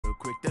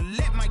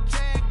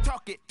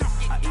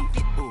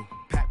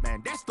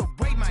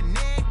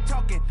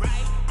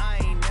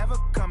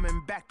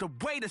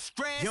the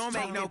stress. You don't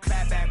make no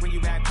clap back when you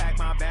backpack,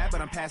 my bad.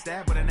 But I'm past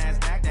that with a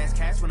NASDAQ, that's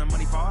cash. When the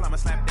money fall, I'ma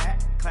slap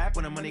that. Clap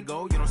when the money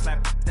go, you don't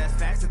slap, that's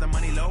facts. If the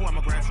money low,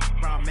 I'ma grab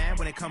brown man.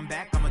 When it come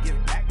back, I'ma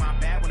give back my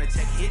bad. When the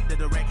check hit, the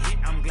direct hit,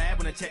 I'm glad.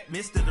 When the check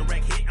missed, the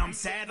direct hit, I'm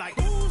sad. Like,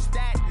 who's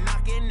that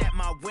knocking at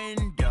my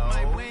window?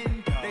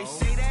 They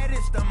say that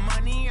it's the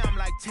money, I'm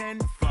like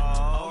tenfold.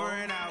 Over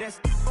and out. That's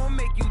gon'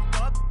 make you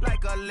up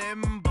like a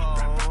limbo.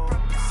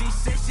 She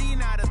said she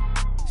not a,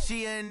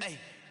 she an a.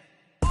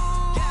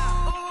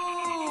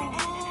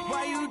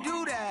 Why you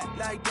do that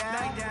like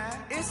that?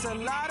 It's a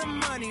lot of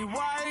money.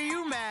 Why are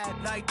you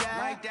mad like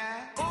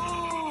that? Ooh,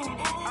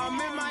 I'm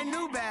in my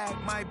new bag,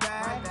 my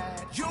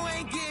bad. You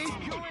ain't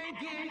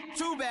get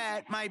too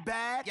bad, my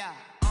bad. Yeah.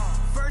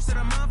 First of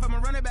the month, I'ma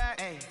run it back.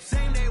 Ay.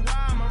 Same day,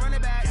 why I'ma run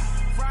it back.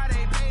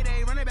 Friday,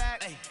 payday, run it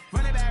back. Ay.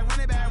 Run it back, run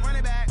it back, run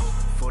it back.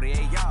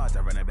 48 yards,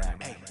 I run it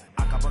back. Ay.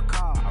 I cop a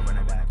car, I run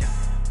it back.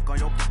 Go on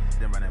your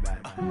then run it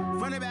back.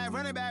 Run it back,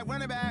 run it back,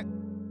 run it back.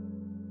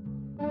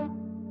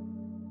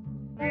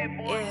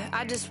 Yeah,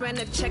 I just ran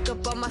a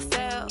checkup on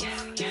myself.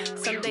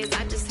 Some days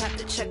I just have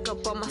to check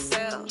up on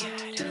myself.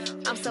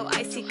 I'm so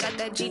icy, got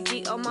that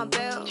GG on my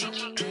belt.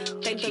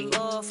 Thank the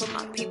Lord for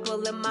my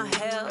people and my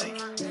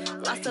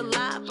health. Lost a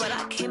lot, but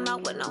I came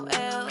out with no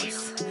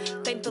else.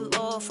 Thank the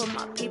Lord for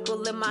my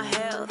people and my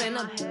health. And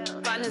I'm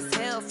fine as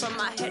hell from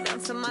my head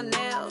down to my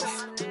nails.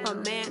 My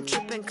man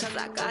tripping cause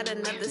I got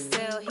another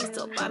cell. He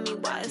still buy me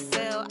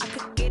YSL. I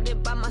could get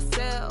it by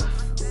myself.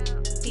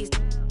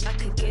 I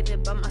could get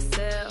it by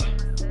myself.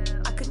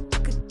 I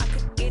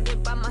could get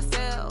it by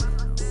myself.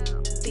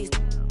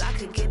 I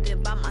could get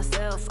it by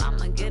myself.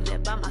 I'ma get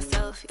it by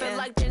myself. Yeah. Feel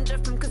like Ginger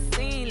from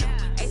Casino.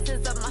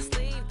 Aces up my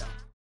sleeve.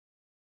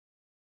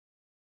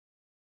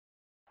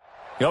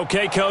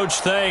 Okay, Coach,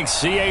 thanks.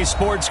 CA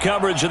Sports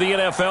coverage of the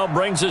NFL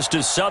brings us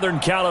to Southern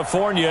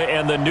California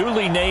and the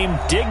newly named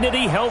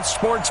Dignity Health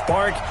Sports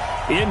Park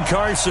in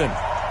Carson.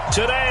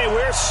 Today,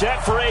 we're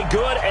set for a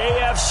good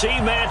AFC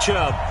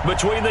matchup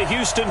between the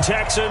Houston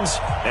Texans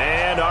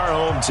and our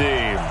home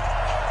team.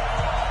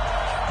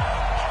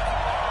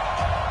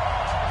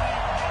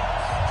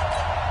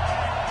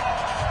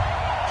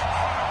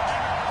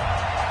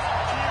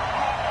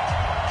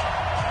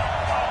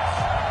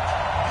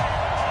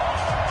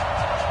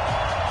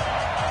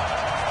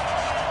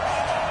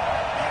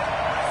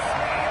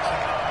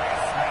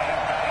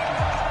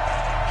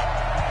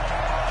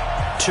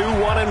 Two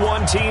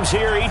 1-1 teams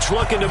here, each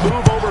looking to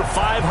move over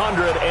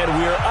 500, and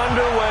we're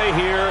underway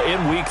here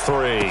in Week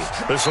 3.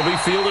 This will be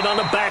fielded on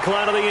the back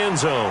line of the end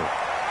zone.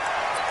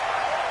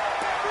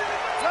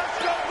 Let's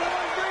go,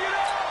 boys, bring it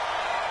up!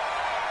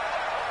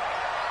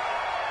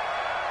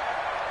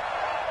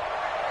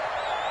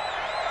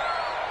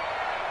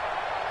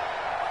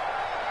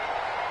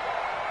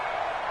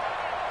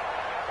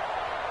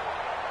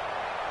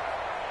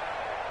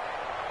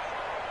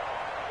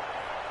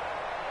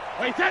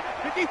 Wait, that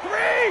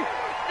 53!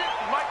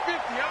 Mike 50,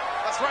 huh?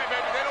 That's right,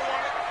 baby. They don't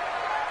want it.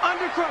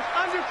 Undercrook.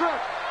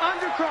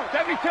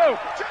 72.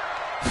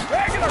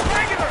 Regular.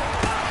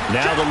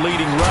 Now the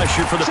leading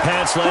rusher for the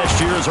Pats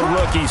last year is a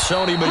rookie,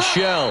 Sony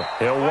Michel.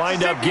 He'll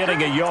wind up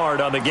getting a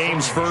yard on the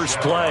game's first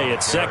play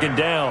at second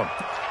down.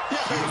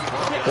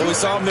 Well, we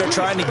saw him there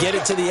trying to get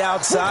it to the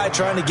outside,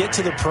 trying to get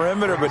to the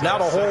perimeter, but not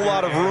a whole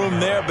lot of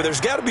room there. But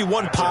there's got to be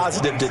one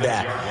positive to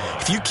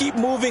that. If you keep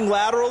moving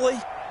laterally,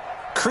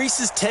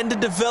 creases tend to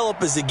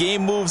develop as the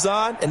game moves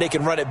on, and they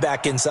can run it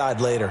back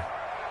inside later.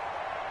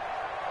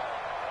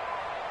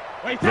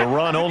 The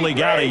run only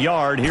got a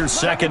yard. Here's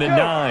 2nd and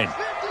 9.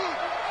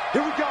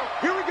 Here we go.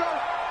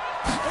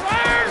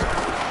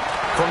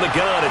 From the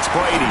gun, it's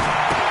Brady.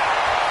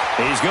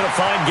 He's going to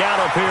find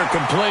Gallup here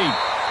complete.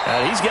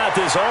 And he's got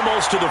this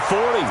almost to the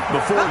 40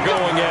 before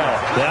going out.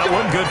 That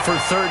one good for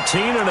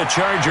 13 and a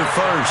Charger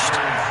first.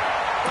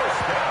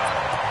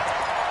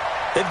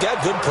 They've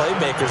got good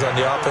playmakers on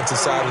the offensive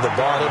side of the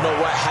ball. I don't know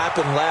what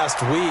happened last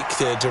week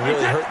to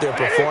really hurt their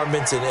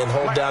performance and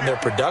hold down their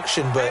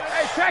production, but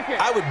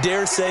I would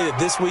dare say that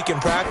this week in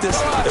practice,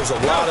 there's a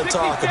lot of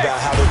talk about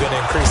how they're going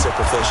to increase their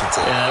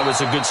proficiency. Yeah, that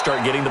was a good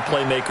start getting the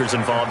playmakers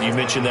involved. You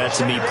mentioned that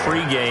to me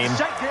pregame.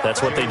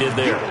 That's what they did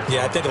there.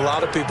 Yeah, I think a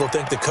lot of people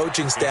think the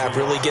coaching staff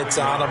really gets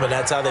on them, and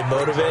that's how they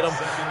motivate them.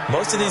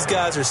 Most of these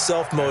guys are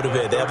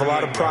self-motivated. They have a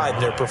lot of pride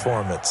in their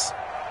performance.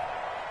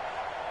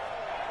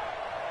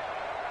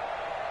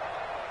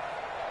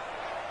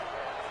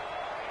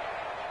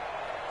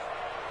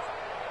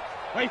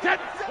 Wait, 20?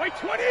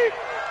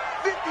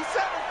 57,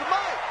 come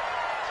on.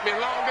 It's been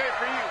a long day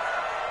for you.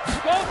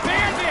 Go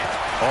Bandit!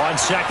 On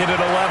 2nd and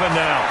 11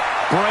 now.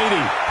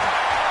 Brady.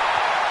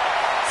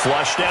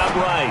 Flushed out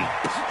right.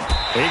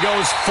 He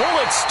goes full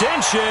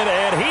extension,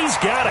 and he's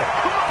got it.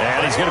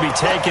 And he's going to be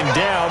taken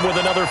down with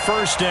another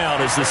first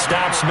down as the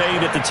stop's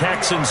made at the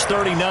Texans'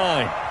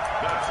 39.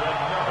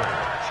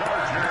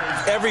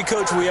 Every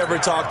coach we ever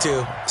talk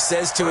to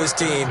says to his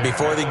team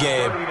before the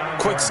game,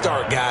 quick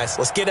start, guys.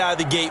 Let's get out of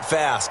the gate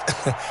fast.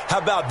 How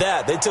about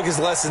that? They took his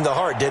lesson to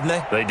heart, didn't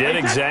they? They did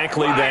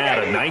exactly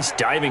that. A nice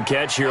diving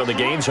catch here on the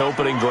game's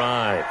opening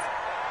drive.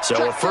 So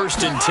a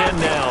 1st and 10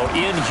 now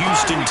in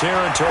Houston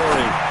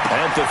territory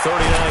at the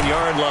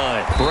 39-yard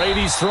line.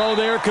 Brady's throw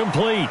there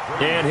complete,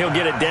 and he'll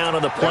get it down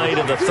on the play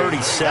to the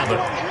 37.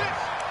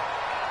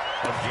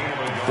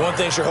 One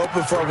thing you're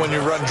hoping for when you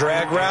run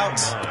drag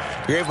routes,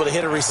 you're able to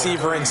hit a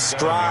receiver in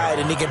stride,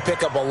 and he can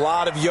pick up a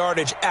lot of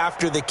yardage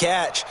after the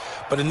catch.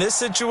 But in this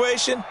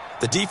situation,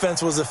 the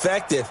defense was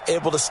effective,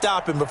 able to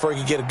stop him before he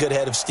could get a good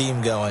head of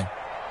steam going.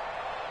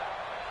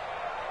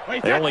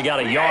 They only got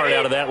a yard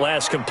out of that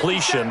last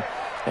completion,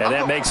 and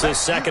that makes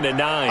this 2nd and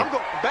 9.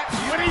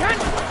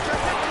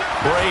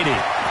 Brady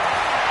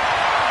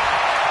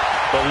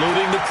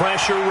eluding the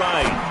pressure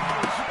right.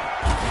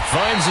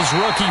 Finds his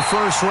rookie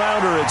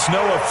first-rounder. It's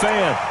Noah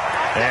Fant.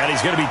 And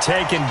he's going to be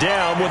taken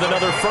down with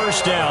another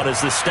first down as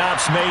the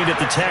stop's made at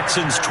the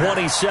Texans'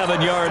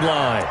 27-yard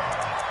line.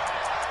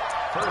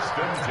 1st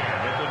and 10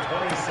 at the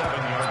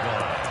 27-yard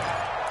line.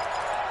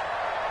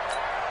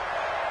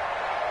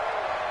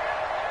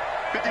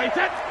 Hey,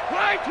 set.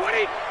 Line 20.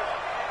 Hey,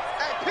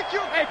 pick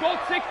your. Hey, goal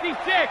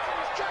 66.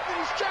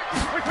 He's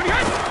checking.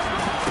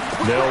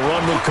 They'll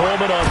run with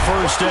Coleman on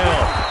 1st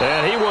down.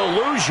 And he will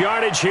lose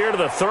yardage here to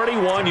the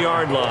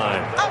 31-yard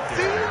line.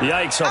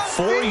 Yikes, a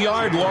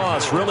 4-yard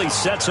loss really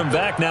sets him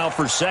back now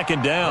for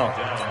 2nd down.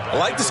 I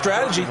like the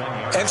strategy.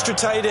 Extra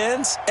tight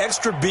ends,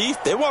 extra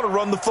beef. They want to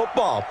run the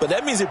football, but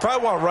that means they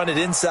probably want to run it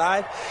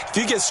inside. If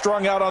you get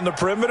strung out on the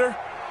perimeter,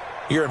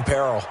 you're in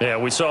peril. Yeah,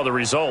 we saw the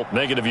result,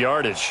 negative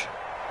yardage.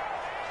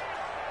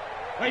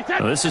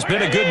 Well, this has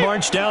been a good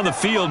march down the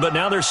field, but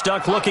now they're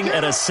stuck looking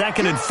at a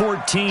 2nd and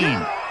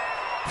 14.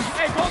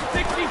 Hey, goal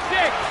 66.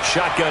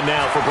 Shotgun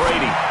now for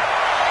Brady.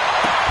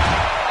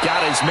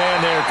 Got his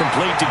man there,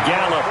 complete to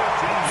Gallup.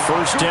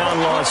 1st down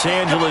Los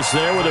Angeles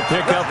there with a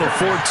pickup of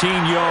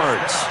 14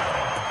 yards.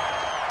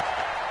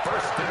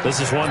 This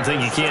is one thing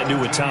you can't do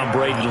with Tom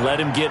Brady. Let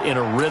him get in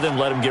a rhythm,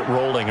 let him get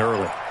rolling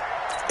early.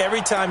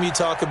 Every time you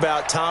talk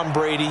about Tom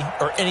Brady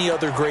or any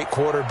other great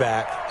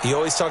quarterback, you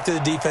always talk to the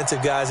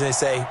defensive guys and they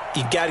say,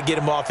 you got to get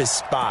him off his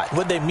spot.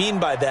 What they mean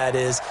by that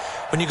is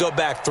when you go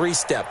back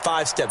 3-step,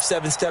 5-step,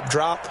 7-step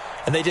drop,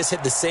 and they just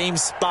hit the same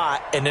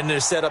spot and then they're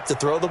set up to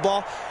throw the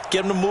ball,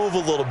 get them to move a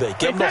little bit,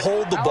 get them to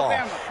hold the ball.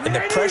 And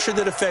the pressure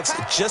that affects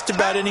just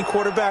about any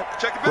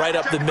quarterback, right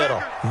up the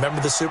middle.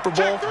 Remember the Super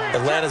Bowl?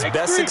 Atlanta's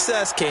best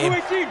success came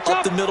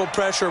up the middle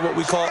pressure, what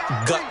we call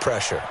gut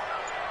pressure.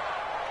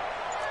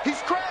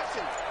 He's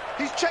crashing.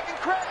 He's checking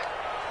crack.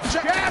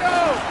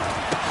 Shadow.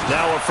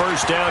 Now a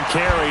 1st down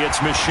carry.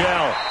 It's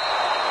Michel.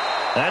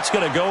 That's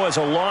going to go as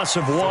a loss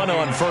of 1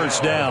 on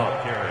 1st down.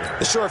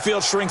 The short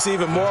field shrinks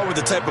even more with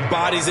the type of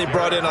bodies they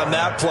brought in on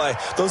that play.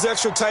 Those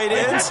extra tight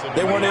ends,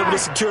 they weren't able to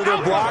secure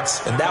their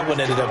blocks, and that one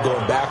ended up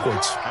going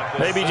backwards.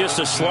 Maybe just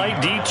a slight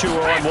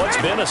detour on what's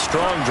been a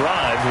strong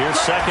drive. Here's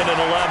 2nd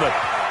and 11.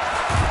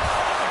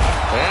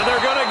 And they're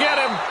going to get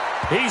him.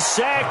 He's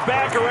sacked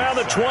back around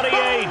the 28.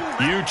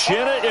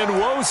 Uchenna and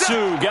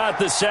Nwosu got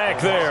the sack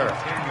there.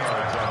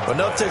 Well,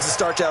 no takes a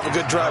start to have a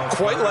good drive.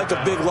 Quite like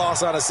a big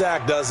loss on a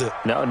sack, does it?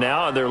 No,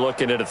 now they're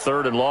looking at a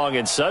 3rd and long,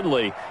 and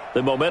suddenly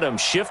the momentum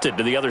shifted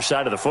to the other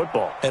side of the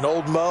football. And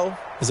old Mo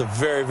is a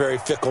very, very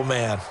fickle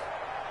man.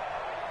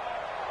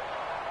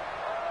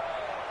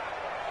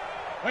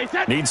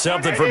 Need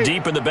something from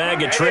deep in the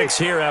bag of tricks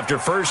here after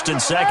 1st and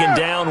 2nd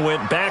down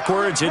went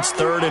backwards. It's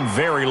 3rd and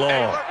very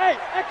long. Hey,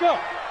 Echo.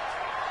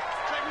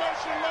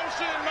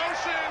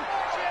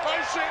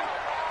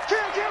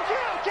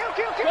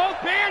 Kill.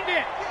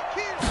 Bandit.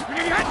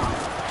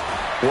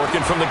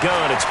 Working from the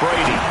gun, it's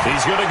Brady.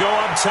 He's going to go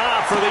up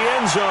top for the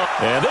end zone.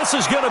 And this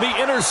is going to be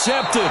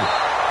intercepted.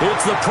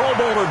 It's the Pro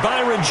Bowler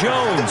Byron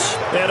Jones.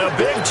 And a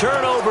big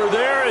turnover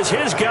there as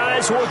his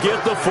guys will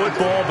get the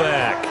football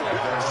back.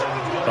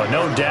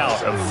 No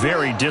doubt a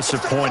very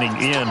disappointing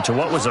end to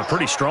what was a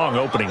pretty strong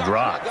opening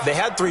drive. They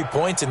had 3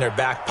 points in their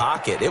back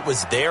pocket. It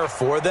was there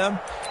for them.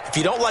 If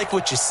you don't like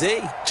what you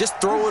see, just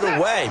throw it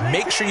away.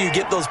 Make sure you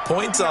get those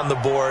points on the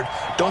board.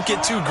 Don't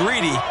get too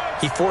greedy.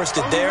 He forced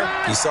it there.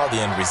 You saw the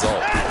end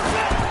result.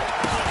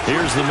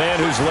 Here's the man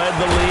who's led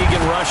the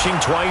league in rushing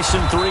twice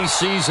in 3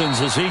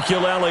 seasons,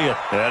 Ezekiel Elliott.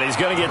 And he's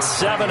going to get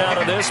 7 out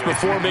of this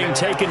before being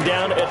taken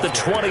down at the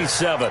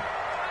 27.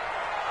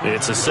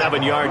 It's a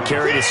 7-yard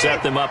carry to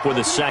set them up with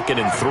a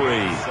 2nd and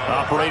 3.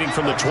 Operating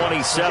from the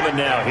 27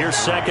 now. Here's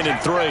 2nd and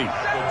 3.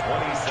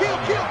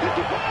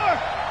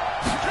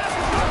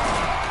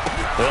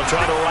 They'll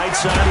try the right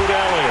side with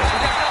Elliott.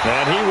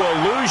 And he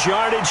will lose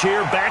yardage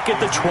here back at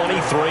the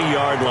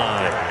 23-yard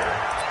line.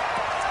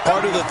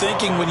 Part of the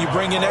thinking when you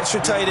bring in extra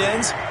tight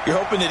ends, you're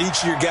hoping that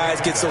each of your guys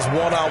gets those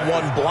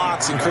one-on-one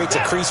blocks and creates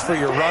a crease for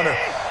your runner.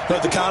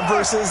 But the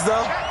converse is,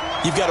 though,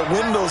 you've got to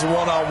win those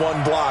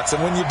one-on-one blocks.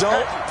 And when you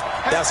don't,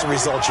 that's the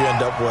result you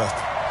end up with.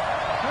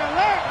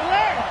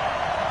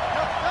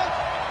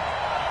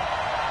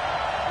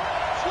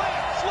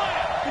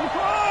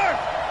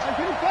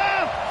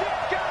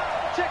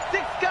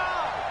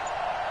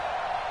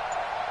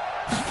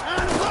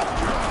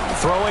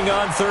 Throwing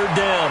on 3rd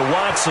down,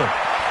 Watson.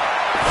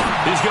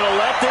 He's going to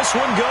let this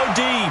one go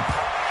deep.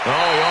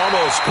 Oh, he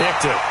almost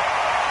picked it.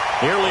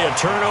 Nearly a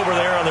turnover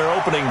there on their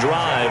opening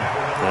drive.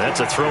 That's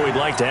a throw he'd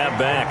like to have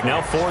back.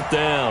 Now 4th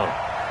down.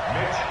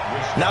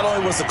 Not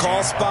only was the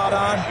call spot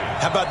on,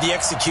 how about the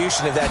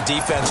execution of that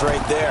defense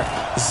right there?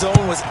 The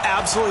zone was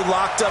absolutely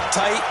locked up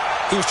tight.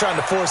 He was trying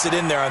to force it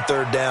in there on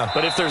 3rd down.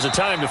 But if there's a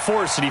time to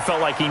force it, he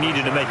felt like he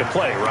needed to make a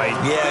play, right?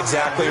 Yeah,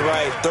 exactly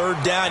right.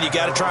 3rd down, you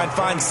got to try and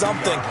find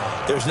something.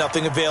 There's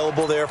nothing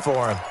available there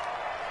for him.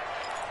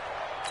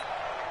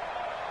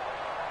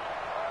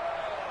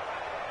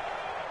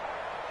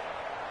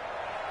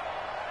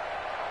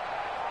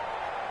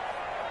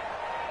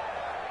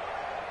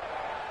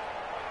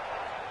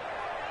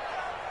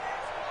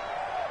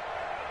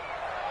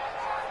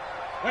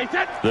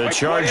 The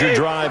Charger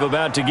drive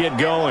about to get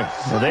going.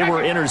 Well, they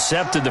were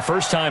intercepted the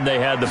first time they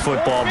had the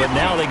football, but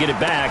now they get it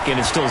back, and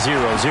it's still 0-0.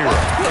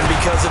 And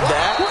because of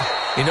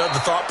that, you know what the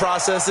thought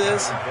process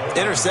is?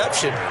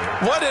 Interception.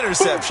 What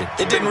interception?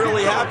 It didn't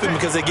really happen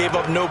because they gave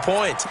up no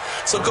points.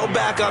 So go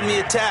back on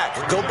the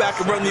attack. Go back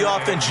and run the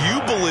offense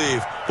you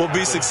believe will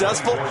be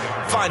successful.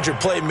 Find your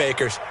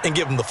playmakers and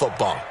give them the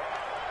football.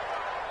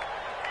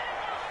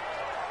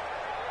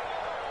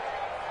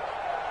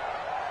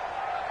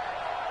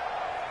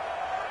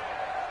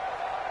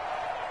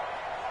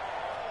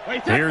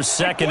 Here's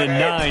 2nd and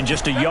 9,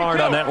 just a yard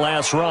on that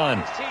last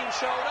run.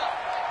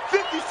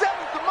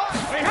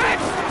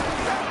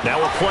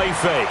 Now a play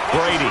fake.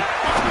 Brady.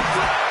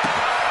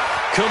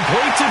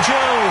 Complete to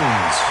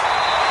Jones.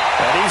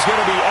 And he's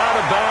going to be out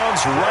of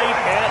bounds right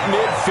at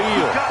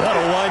midfield.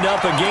 That'll wind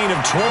up a gain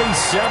of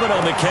 27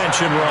 on the catch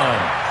and run.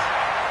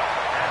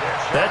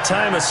 That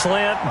time a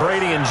slant,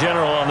 Brady in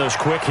general on those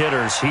quick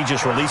hitters, he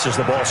just releases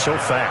the ball so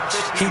fast.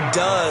 He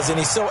does, and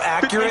he's so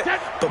accurate,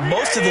 but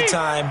most of the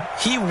time,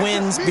 he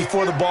wins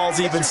before the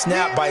ball's even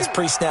snapped by his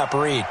pre-snap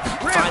read.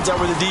 Finds out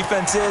where the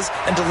defense is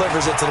and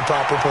delivers it to the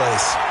proper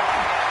place.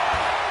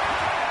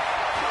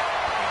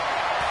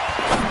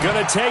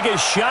 Gonna take a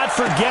shot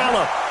for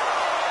Gallup.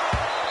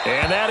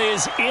 And that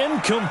is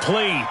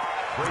incomplete.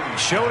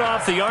 Showed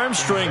off the arm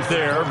strength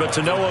there, but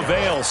to no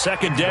avail.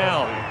 2nd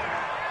down.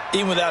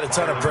 Even without a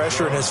ton of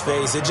pressure in his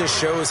face, it just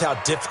shows how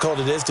difficult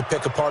it is to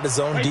pick apart his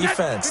own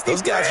defense.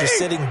 Those guys are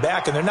sitting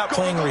back, and they're not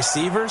playing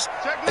receivers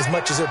as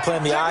much as they're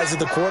playing the eyes of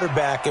the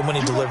quarterback and when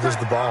he delivers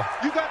the ball.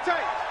 You got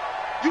tight.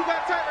 You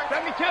got tight.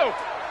 Let me kill.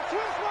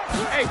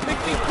 Hey, 16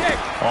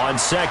 kick. On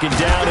 2nd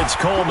down, it's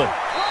Coleman.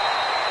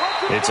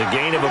 It's a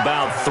gain of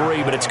about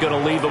 3, but it's going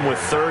to leave him with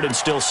 3rd and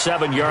still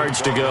 7 yards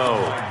to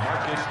go.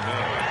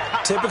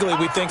 Typically,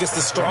 we think it's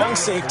the strong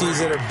safeties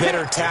that are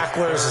better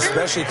tacklers,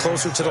 especially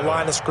closer to the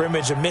line of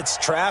scrimmage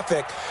amidst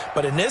traffic.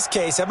 But in this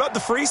case, how about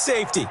the free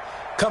safety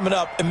coming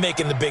up and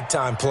making the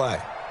big-time play?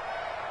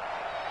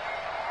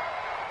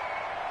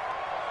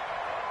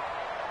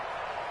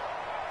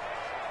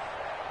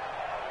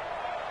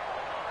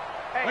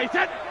 Wait,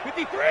 53.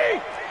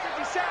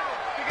 57.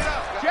 Pick it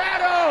up.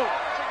 Shadow.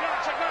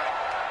 Check out.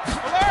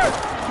 Alert.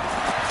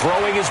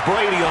 Throwing is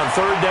Brady on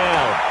 3rd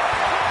down.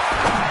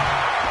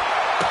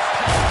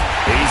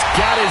 He's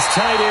got his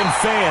tight end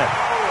fan.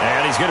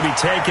 And he's going to be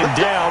taken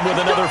down with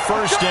another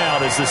 1st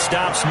down as the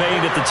stop's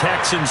made at the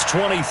Texans'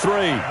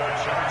 23.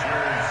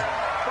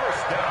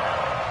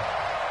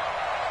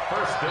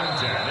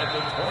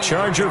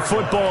 Charger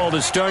football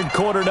to start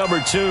quarter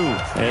number 2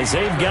 as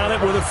they've got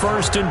it with a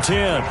 1st and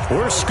 10.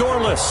 We're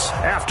scoreless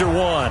after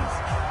 1.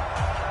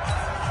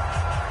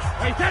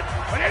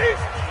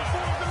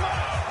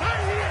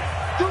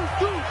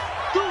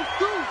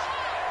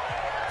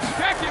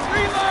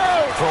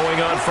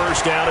 Throwing on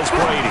 1st down is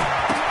Brady.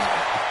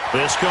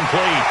 This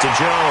complete to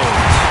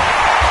Jones.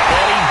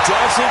 And he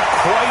doesn't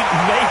quite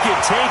make it,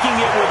 taking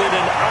it within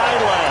an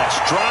eyelash.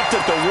 Dropped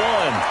at the 1.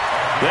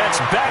 That's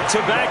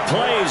back-to-back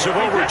plays of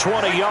over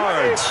 20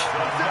 yards.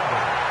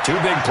 2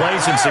 big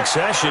plays in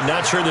succession.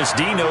 Not sure this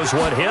D knows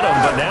what hit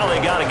him, but now they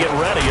got to get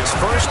ready. It's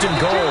 1st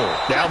and goal.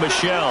 Now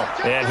Michel.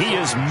 And he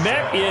is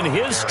met in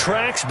his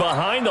tracks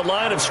behind the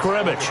line of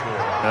scrimmage.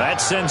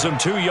 That sends him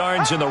 2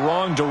 yards in the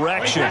wrong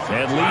direction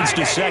and leads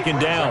to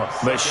 2nd down.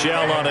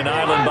 Michel on an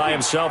island by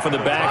himself in the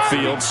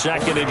backfield.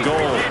 2nd and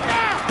goal.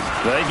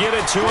 They get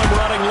it to him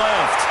running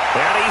left.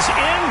 And he's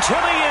into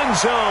the end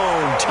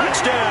zone.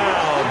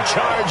 Touchdown,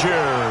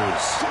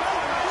 Chargers.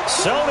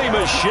 Sony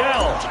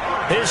Michel,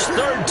 his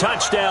 3rd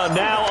touchdown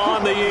now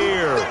on the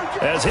year,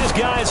 as his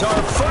guys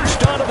are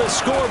first onto the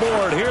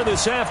scoreboard here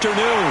this afternoon.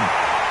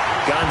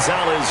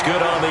 Gonzalez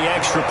good on the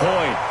extra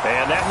point,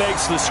 and that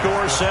makes the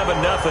score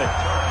 7-0.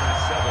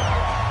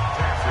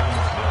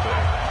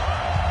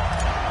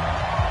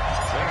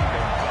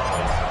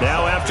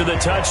 Now after the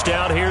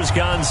touchdown, here's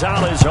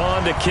Gonzalez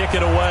on to kick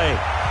it away.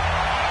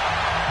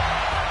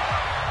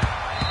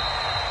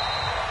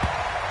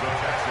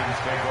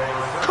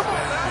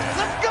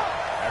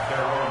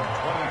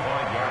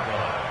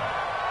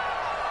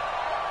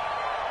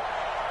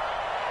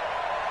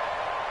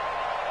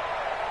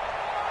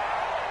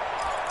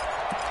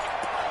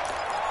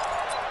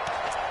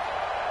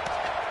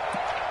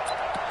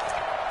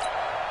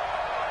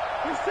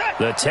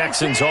 The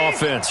Texans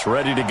offense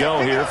ready to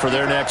go here for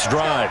their next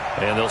drive.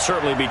 And they'll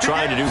certainly be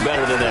trying to do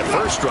better than that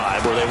first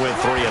drive where they went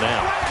 3 and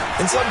out.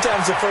 And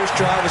sometimes the first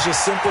drive is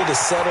just simply to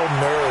settle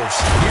nerves.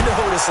 You know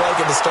what it's like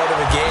at the start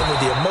of a game with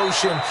the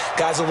emotion.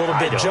 Guys a little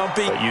bit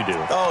jumpy. But you do.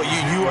 Oh,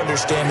 you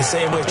understand the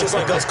same way. It's just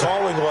like us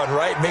calling one,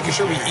 right? Making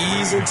sure we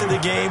ease into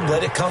the game,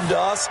 let it come to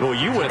us. Well,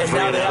 you went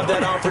 3 and out. And now they have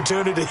that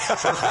opportunity.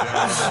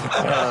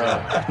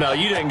 No,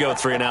 you didn't go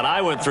 3 and out.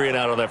 I went 3 and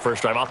out on that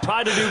first drive. I'll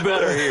try to do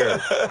better here.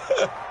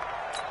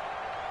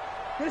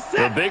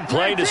 The big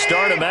play to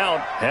start him out.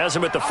 Has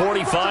him at the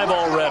 45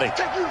 already.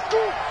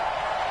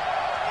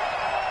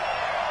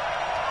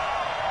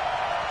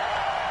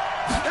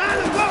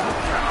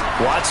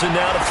 Watson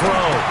now to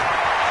throw.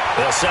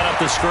 They'll set up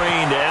the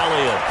screen to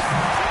Elliott.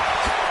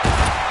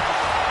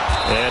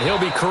 And he'll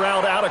be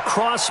corralled out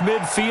across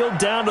midfield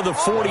down to the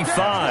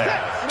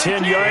 45.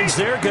 10 yards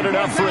there, good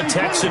enough for a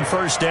Texan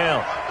first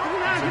down.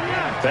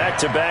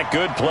 Back-to-back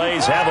good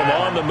plays have him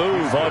on the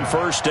move on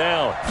first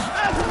down.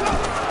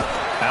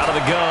 Out of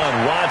the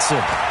gun,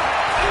 Watson.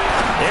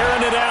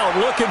 Airing it out,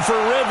 looking for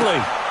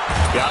Ridley.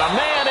 Got a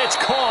man, it's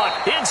caught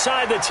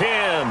inside the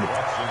 10.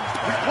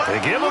 They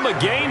give him a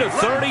gain of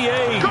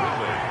 38.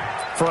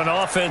 For an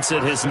offense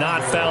that has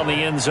not found the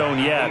end zone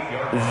yet,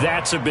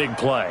 that's a big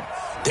play.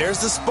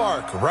 There's the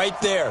spark right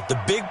there. The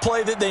big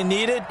play that they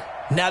needed.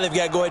 Now they've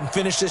got to go ahead and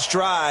finish this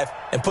drive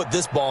and put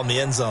this ball in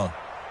the end zone.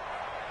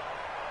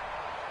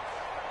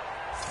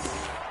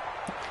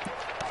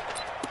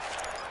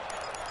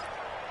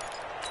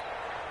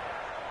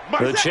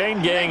 The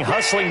chain gang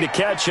hustling to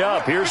catch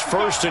up. Here's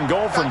first and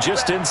goal from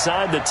just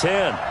inside the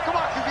 10. Come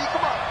on, QB,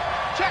 come on.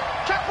 Check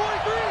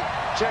 43.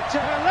 Check.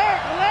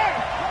 Alert.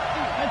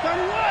 Hey,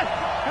 31.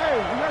 Hey,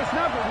 we got to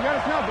snap it.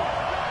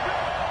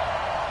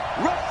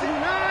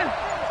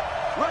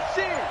 Rush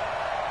in.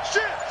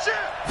 Shit.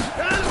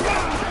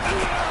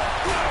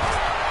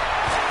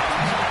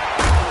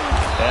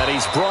 And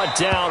he's brought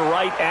down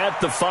right at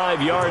the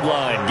 5-yard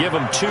line. Give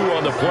him 2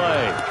 on the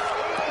play.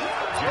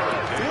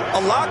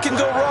 A lot can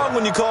go wrong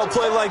when you call a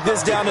play like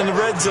this down in the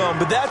red zone,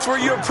 but that's where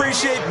you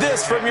appreciate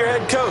this from your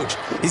head coach.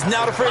 He's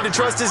not afraid to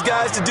trust his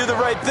guys to do the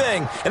right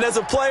thing, and as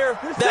a player,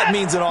 that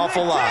means an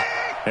awful lot.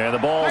 And the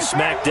ball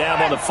smacked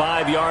down on the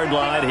 5-yard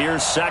line.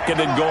 Here's second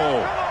and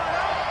goal.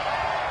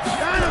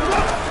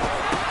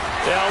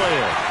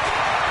 Elliott.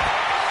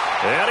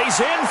 And he's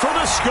in for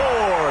the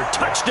score.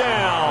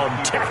 Touchdown,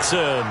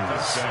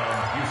 Texans.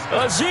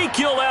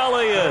 Ezekiel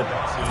Elliott,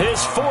 his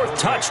 4th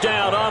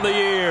touchdown on the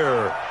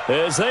year,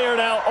 as they are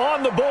now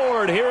on the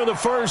board here in the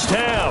first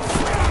half.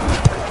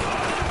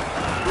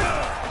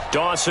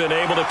 Dawson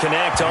able to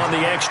connect on the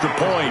extra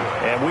point,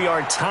 and we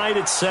are tied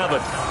at 7.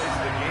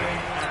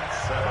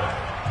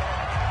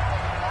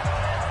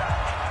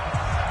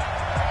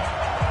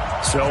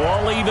 So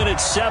all even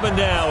at 7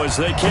 now as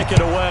they kick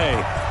it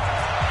away.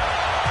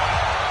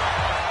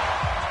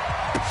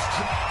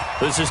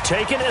 This is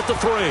taken at the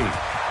 3.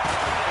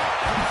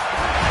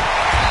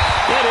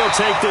 And he'll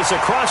take this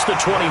across the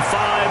 25.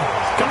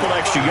 A couple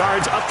extra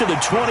yards up to the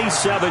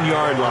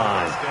 27-yard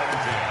line. At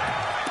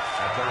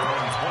their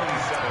own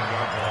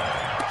 27-yard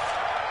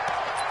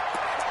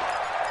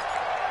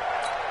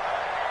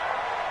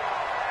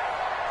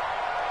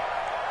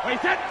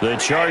line. The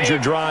Charger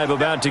drive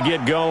about to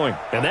get going.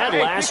 And that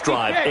last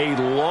drive, a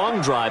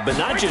long drive, but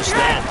not just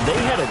that. They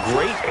had a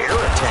great air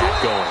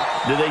attack going.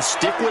 Do they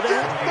stick with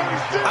that?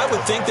 I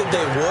would think that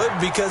they would,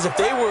 because if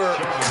they were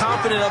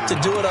confident enough to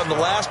do it on the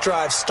last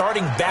drive,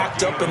 starting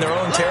backed up in their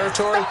own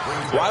territory,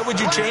 why would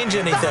you change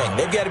anything?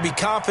 They've got to be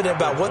confident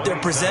about what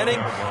they're presenting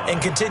and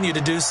continue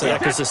to do so. Yeah,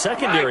 because the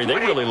secondary, they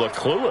really look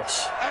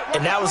clueless.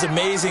 And that was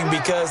amazing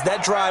because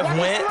that drive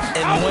went,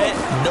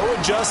 no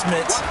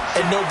adjustments,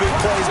 and no big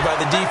plays by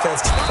the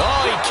defense.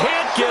 Oh, he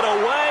can't get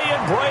away,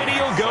 and Brady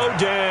will go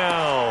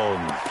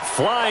down.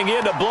 Flying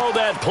in to blow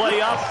that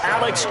play up,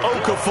 Alex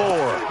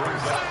Okafor.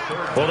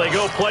 Well, they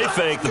go play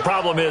fake. The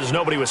problem is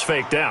nobody was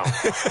faked out.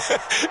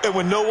 And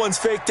when no one's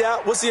faked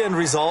out, what's the end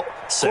result?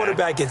 Sack.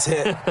 Quarterback gets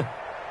hit.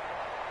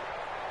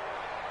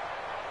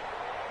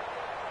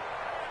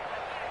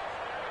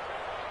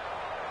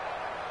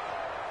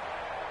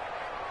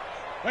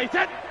 Wait,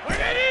 set.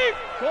 Ready?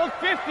 Full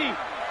 50.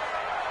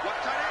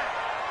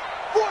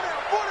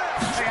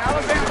 Hey,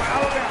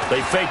 Alabama.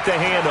 They fake the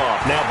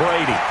handoff. Now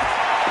Brady.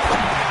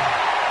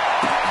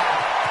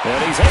 And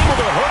he's able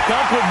to hook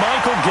up with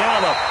Michael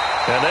Gallup.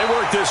 And they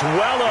work this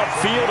well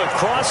upfield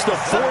across the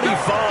 45.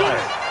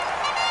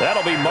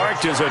 That'll be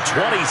marked as a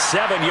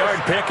 27-yard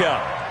pickup.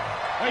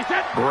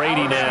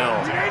 Brady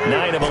now,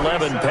 9 of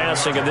 11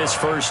 passing in this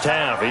first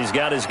half. He's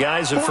got his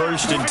guys at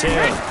 1st and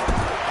 10.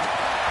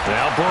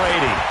 Now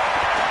Brady.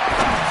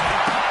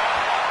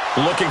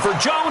 Looking for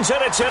Jones,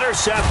 and it's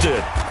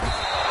intercepted.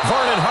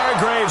 Vernon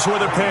Hargraves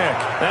with a pick,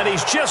 and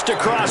he's just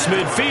across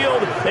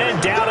midfield and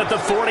down at the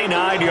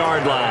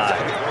 49-yard line.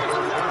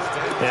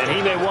 And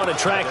he may want to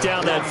track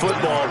down that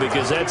football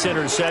because that's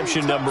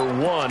interception number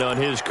 1 on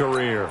his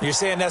career. You're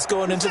saying that's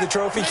going into the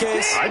trophy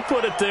case? I'd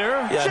put it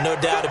there. Yeah, no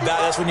doubt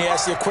about it. That's when you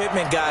ask the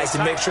equipment guys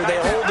to make sure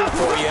they hold it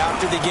for you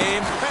after the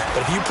game.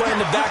 But if you play in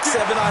the back 7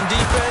 on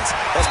defense,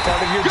 that's part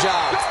of your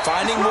job,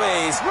 finding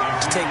ways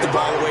to take the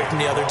ball away from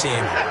the other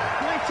team.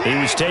 He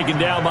was taken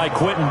down by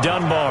Quentin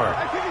Dunbar.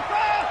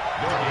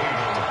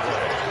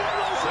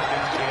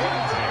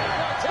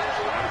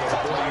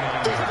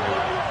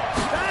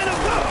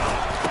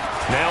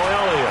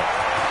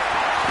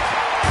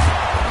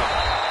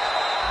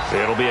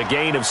 It'll be a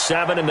gain of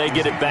 7, and they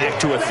get it back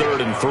to a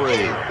 3rd and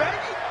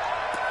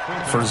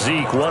 3. For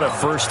Zeke, what a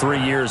first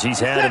 3 years he's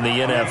had in the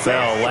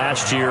NFL.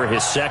 Last year,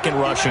 his 2nd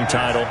rushing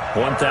title,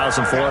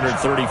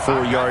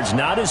 1,434 yards.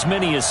 Not as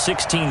many as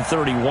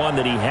 1,631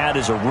 that he had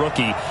as a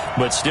rookie,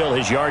 but still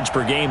his yards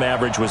per game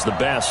average was the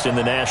best in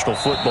the National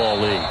Football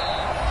League.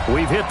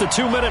 We've hit the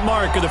 2-minute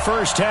mark of the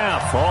first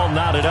half. All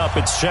knotted up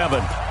at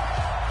 7.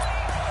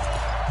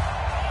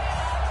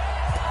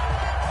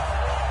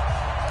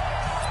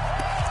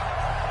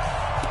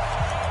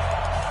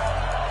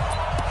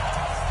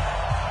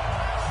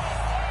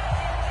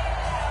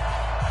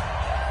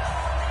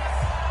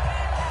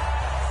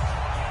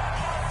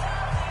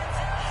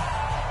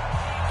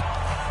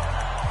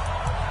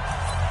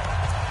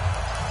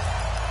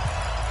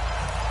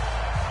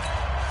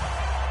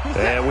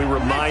 And we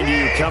remind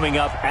you, coming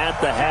up at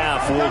the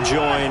half, we'll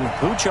join,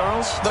 who,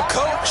 Charles? The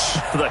coach.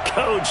 The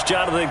coach,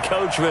 Jonathan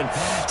Coachman,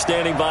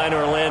 standing by in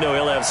Orlando.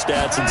 He'll have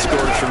stats and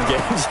scores from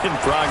games in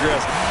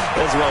progress,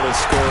 as well as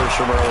scores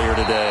from earlier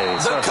today.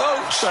 The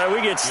coach. Sorry,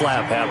 we get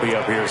slap happy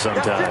up here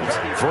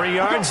sometimes. 3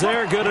 yards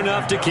there, good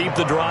enough to keep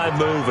the drive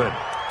moving.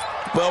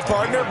 Well,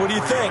 partner, what do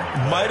you think?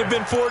 Might have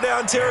been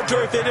 4-down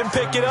territory if they didn't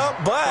pick it up,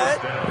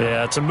 but...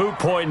 Yeah, it's a moot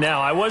point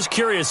now. I was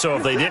curious, so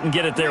if they didn't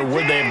get it there,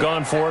 would they have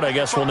gone for it? I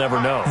guess we'll never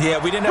know.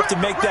 Yeah, we didn't have to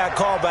make that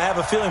call, but I have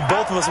a feeling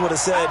both of us would have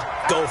said,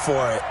 go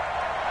for it.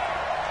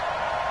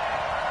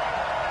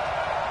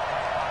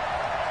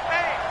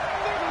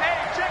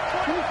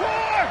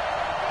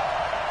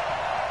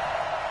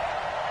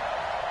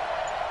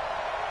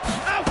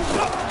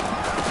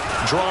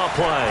 Draw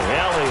play,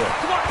 Elliott.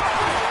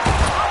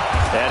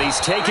 And he's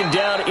taken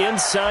down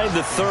inside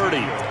the 30.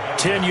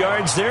 10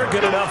 yards there,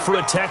 good enough for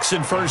a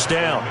Texan first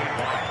down.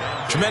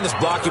 Tremendous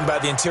blocking by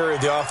the interior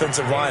of the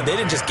offensive line. They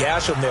didn't just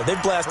gash him there. They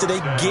blasted a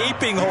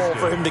gaping hole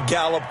for him to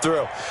gallop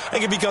through. I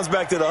think if he comes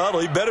back to the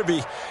huddle, he better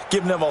be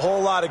giving them a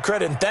whole lot of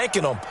credit and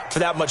thanking them for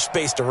that much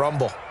space to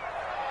rumble.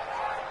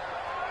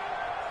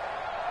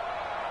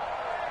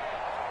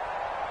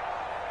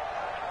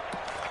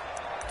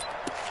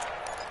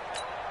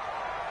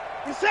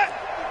 Set.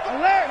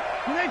 Alert.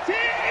 19.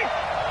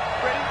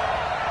 Ready?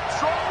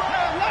 Strong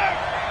right. Alert.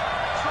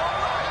 Strong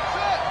right.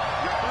 Set.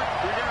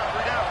 Three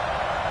down.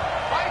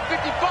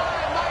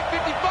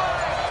 955.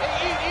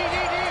 Hey, eat.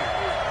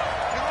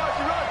 You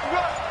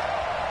run.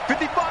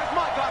 55 is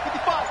my guy.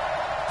 55.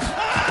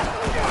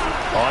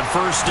 On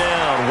first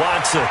down,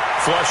 Watson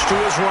flush to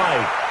his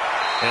right.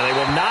 And they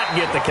will not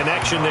get the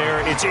connection there.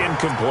 It's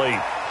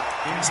incomplete.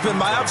 It's been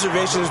my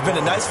observation, there's been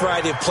a nice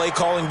variety of play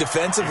calling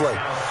defensively.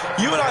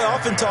 You and I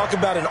often talk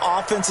about an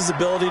offense's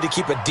ability to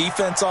keep a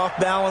defense off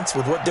balance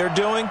with what they're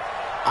doing.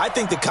 I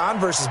think the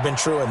converse has been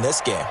true in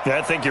this game. Yeah,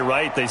 I think you're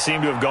right. They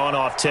seem to have gone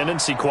off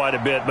tendency quite a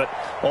bit, but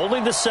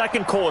only the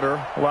second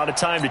quarter, a lot of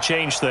time to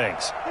change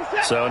things.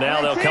 So now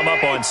they'll come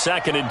up on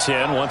 2nd and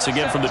 10, once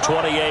again from the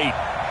 28.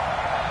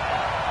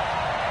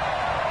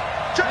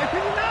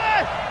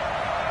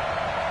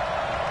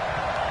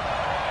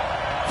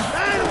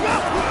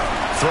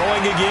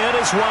 Throwing again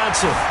is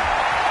Watson.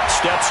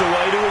 Steps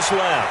away to his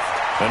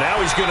left. And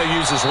now he's going to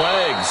use his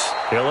legs.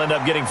 He'll end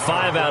up getting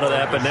 5 out of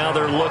that, but now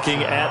they're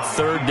looking at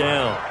 3rd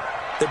down.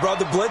 They brought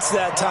the blitz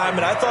that time,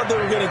 and I thought they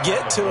were going to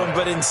get to him,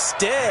 but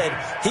instead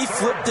he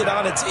flipped it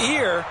on its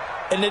ear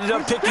and ended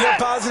up picking up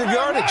positive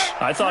yardage.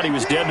 I thought he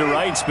was dead to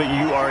rights, but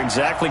you are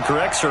exactly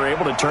correct, sir.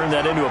 Able to turn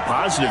that into a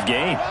positive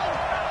gain.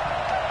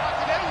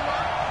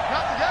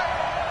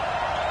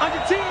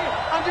 Under 10.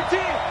 Under 10.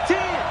 10.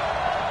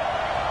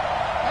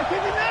 I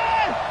think it is.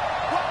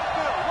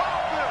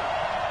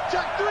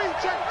 Check three.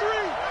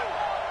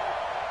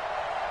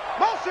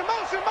 Motion.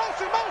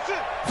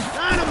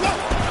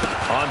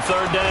 On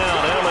 3rd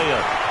down,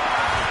 Elliott.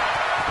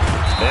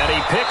 And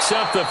he picks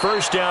up the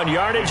first down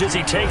yardage as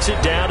he takes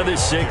it down to the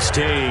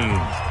 16.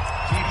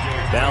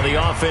 Now the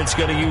offense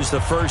going to use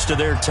the first of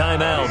their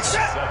timeouts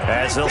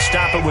as they'll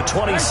stop it with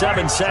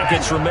 27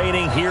 seconds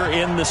remaining here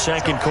in the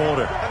second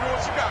quarter.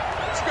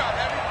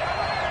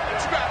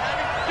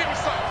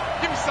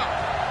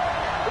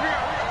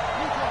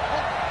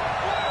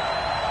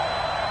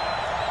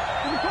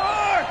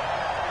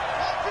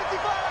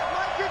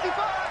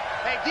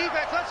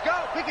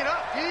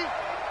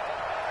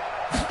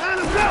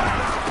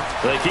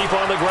 They keep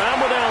on the ground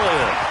with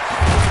Elliott.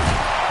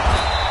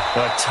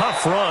 A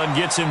tough run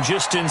gets him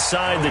just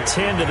inside the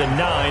 10 to the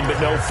 9, but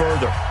no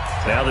further.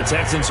 Now the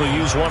Texans will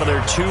use one of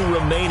their 2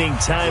 remaining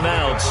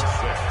timeouts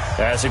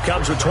as it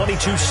comes with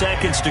 22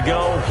 seconds to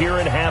go here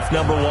in half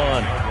number 1.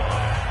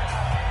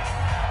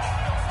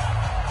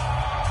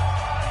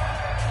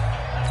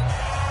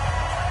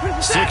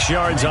 6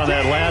 yards on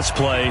that last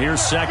play.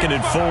 Here's 2nd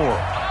and 4.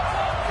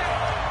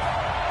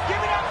 Give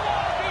me that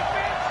ball,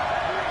 defense.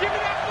 Give me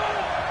that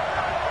ball.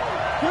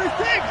 26.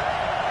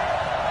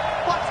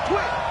 Watch the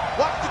twist.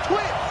 Watch the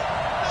twist.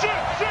 Shoot.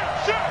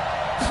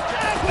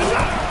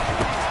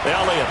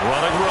 Elliott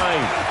running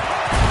right.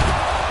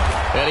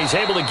 And he's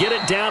able to get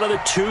it down to the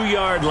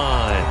 2-yard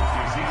line.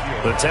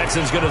 The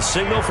Texans going to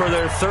signal for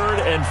their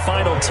 3rd and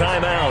final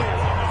timeout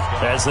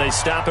as they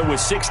stop it with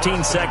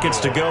 16 seconds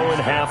to go in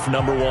half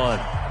number 1.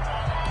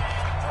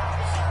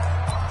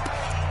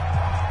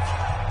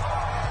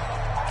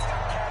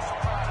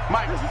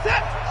 Mike, this is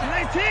it.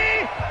 19.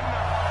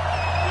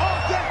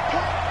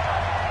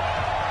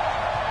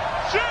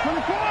 Shoot.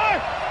 24.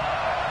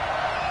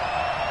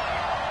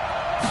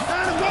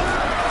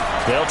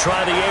 They'll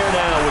try the air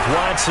now with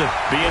Watson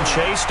being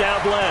chased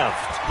out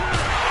left.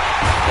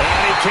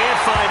 And he can't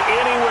find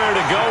anywhere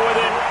to go with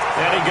it,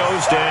 and he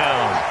goes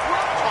down.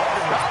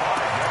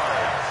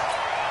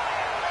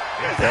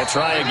 They'll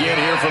try again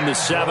here from the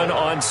 7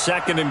 on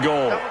 2nd and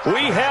goal.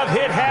 We have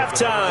hit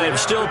halftime.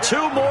 Still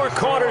 2 more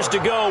quarters to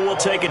go. We'll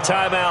take a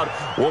timeout.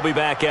 We'll be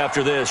back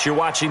after this. You're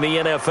watching the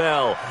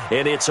NFL,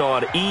 and it's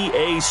on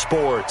EA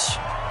Sports.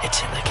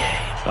 It's in the game.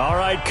 All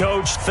right,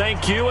 Coach,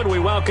 thank you, and we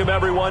welcome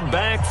everyone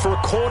back for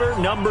quarter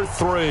number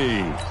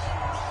 3.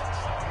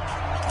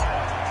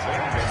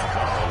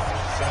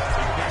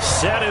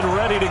 Set and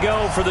ready to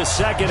go for the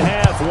second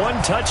half.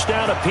 1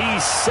 touchdown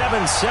apiece,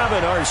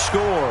 7-7 our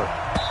score.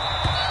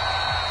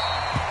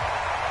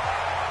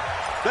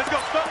 Let's go,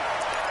 stop.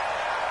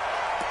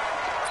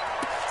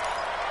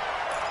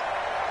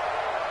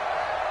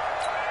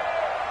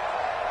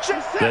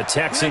 The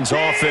Texans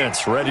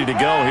offense ready to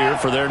go here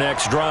for their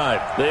next drive.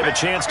 They have a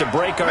chance to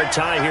break our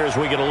tie here as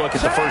we get a look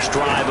at the first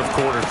drive of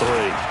quarter 3.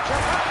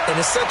 And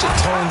it's such a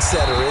tone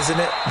setter, isn't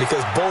it?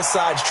 Because both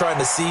sides trying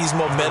to seize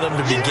momentum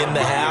to begin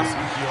the half.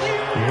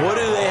 What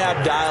do they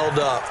have dialed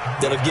up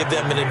that'll give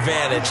them an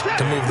advantage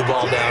to move the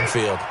ball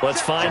downfield?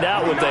 Let's find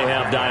out what they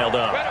have dialed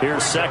up.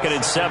 Here's 2nd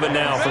and 7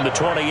 now from the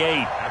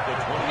 28.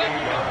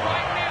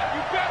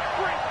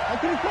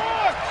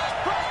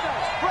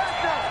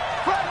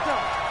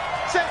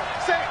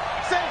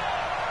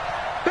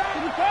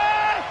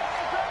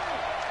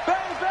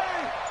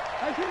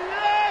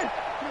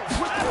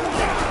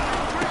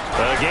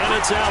 Again,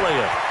 it's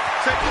Elliott.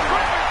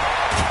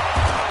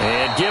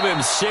 And give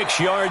him 6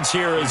 yards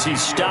here as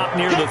he's stopped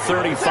near the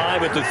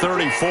 35 at the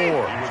 34.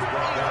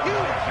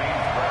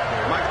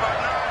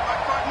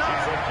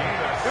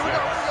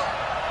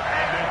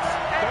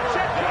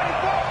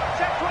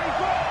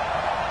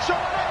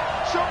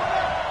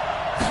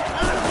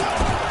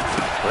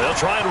 They'll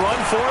try and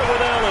run for it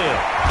with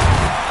Elliott.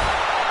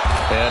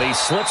 And he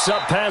slips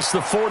up past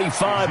the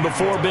 45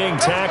 before being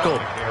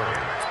tackled.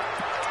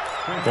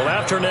 Well,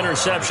 after an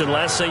interception,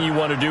 last thing you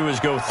want to do is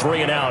go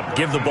 3 and out,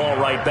 give the ball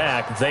right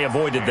back. They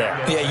avoided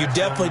that. Yeah, you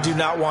definitely do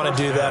not want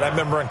to do that. I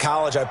remember in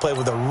college I played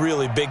with a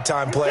really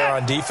big-time player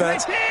on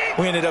defense.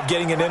 We ended up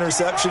getting an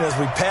interception as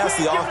we passed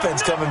the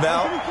offense coming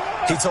out.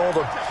 He told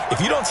him, if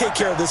you don't take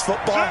care of this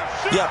football,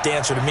 you have to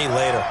answer to me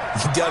later.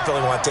 You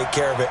definitely want to take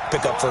care of it,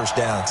 pick up first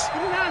downs.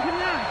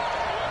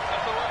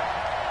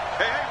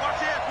 Hey,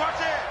 watch it.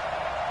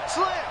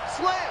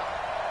 Slam.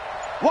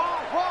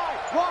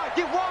 Wide,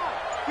 get wide.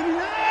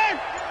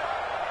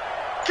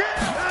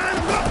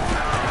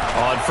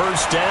 On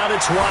first down,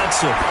 it's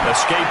Watson,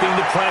 escaping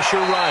the pressure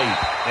right.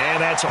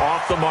 And that's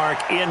off the mark,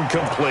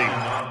 incomplete.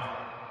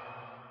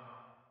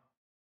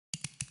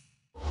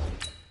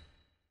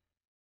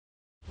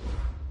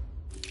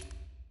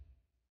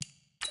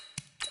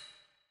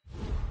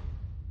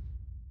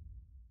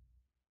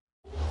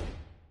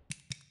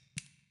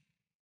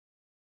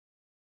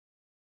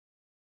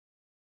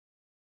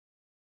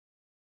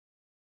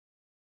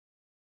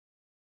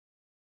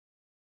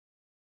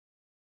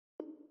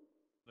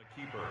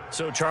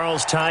 So,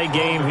 Charles, tie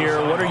game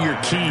here. What are your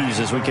keys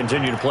as we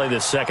continue to play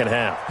this second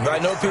half? I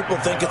know people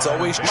think it's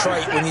always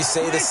trite when you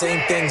say the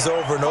same things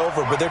over and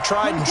over, but they're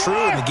tried and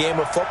true in the game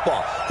of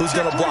football. Who's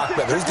going to block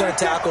better? Who's going to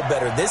tackle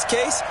better? In this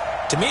case,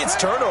 to me, it's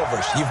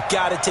turnovers. You've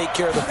got to take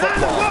care of the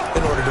football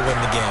in order to win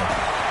the game.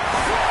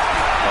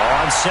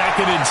 On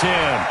 2nd and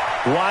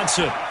 10,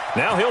 Watson.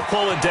 Now he'll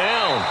pull it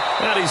down.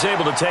 And he's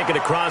able to take it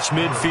across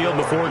midfield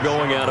before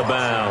going out of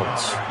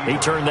bounds. He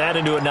turned that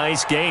into a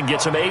nice gain.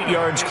 Gets him 8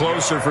 yards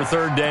closer for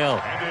 3rd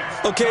down.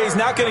 Okay, he's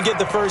not going to get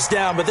the first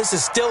down, but this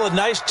is still a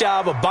nice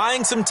job of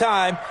buying some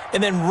time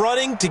and then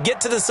running to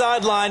get to the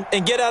sideline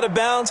and get out of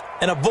bounds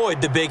and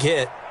avoid the big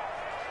hit.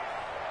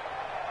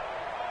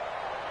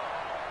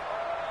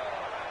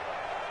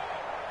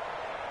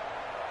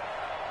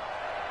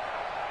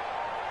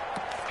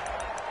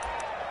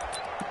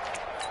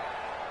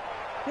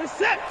 They're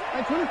set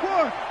at 24, 19.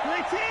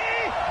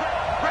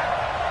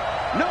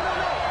 No.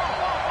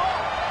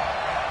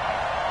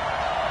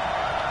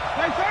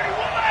 By 31.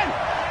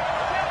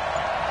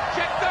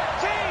 Check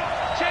 13.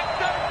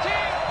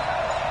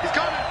 He's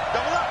coming.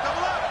 Double up.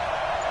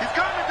 He's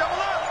coming. Double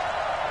up.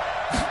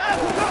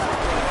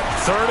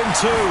 3rd and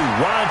 2.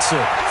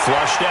 Watson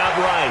flushed out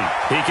right.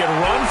 He can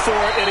run for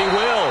it, and he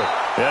will.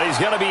 And he's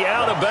going to be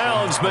out of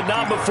bounds, but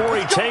not before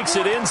he takes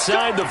it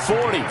inside the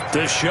 40.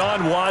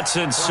 Deshaun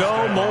Watson,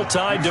 so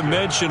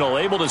multi-dimensional,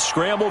 able to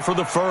scramble for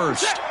the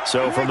first.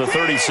 So from the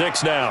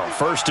 36 now,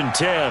 1st and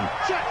 10.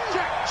 Check.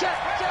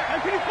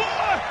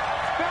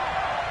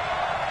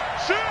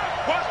 Shit,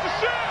 watch the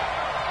shit.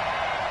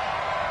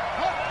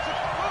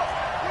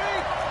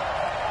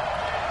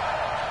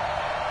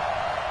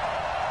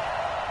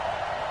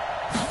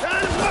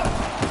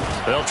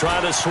 They'll try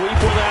to sweep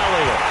with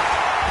Elliott.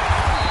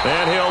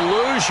 And he'll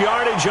lose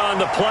yardage on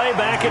the play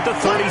back at the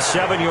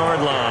 37-yard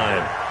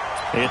line.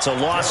 It's a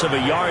loss of a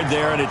yard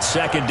there, and it's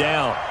 2nd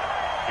down.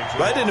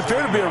 That didn't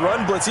appear to be a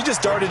run blitz. He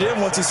just darted in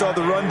once he saw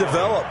the run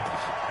develop.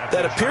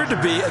 That appeared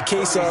to be a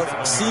case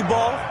of see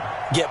ball,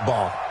 get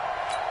ball.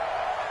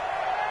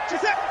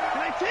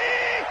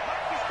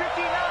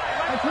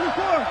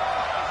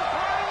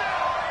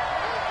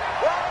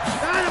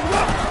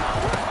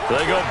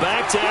 They go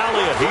back to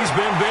Elliott. He's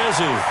been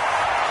busy.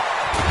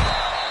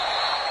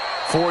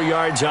 4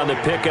 yards on the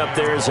pickup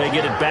there as they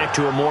get it back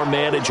to a more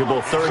manageable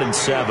 3rd and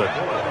 7.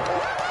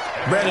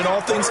 Brandon,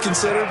 all things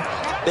considered,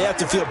 they have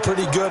to feel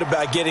pretty good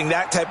about getting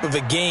that type of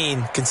a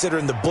gain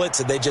considering the blitz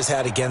that they just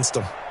had against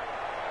them.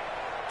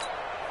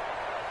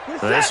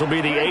 This will be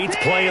the 8th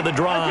play of the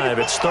drive.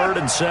 It's 3rd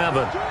and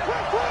 7.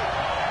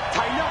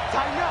 Tighten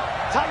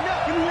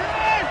up. Give me your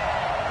hand.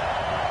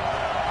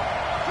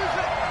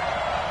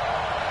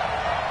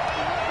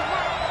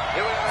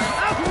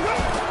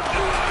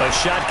 A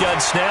shotgun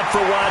snap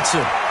for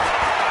Watson.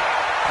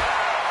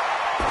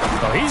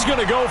 Oh, he's going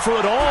to go for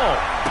it all.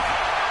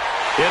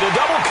 Into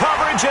double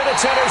coverage, and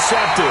it's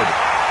intercepted.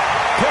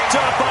 Picked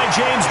up by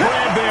James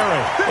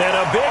Bradbury. And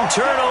a big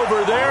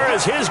turnover there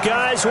as his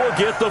guys will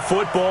get the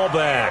football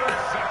back.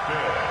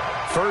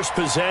 First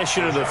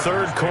possession of the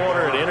 3rd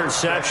quarter, an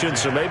interception,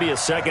 so maybe a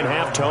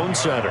second-half tone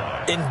setter.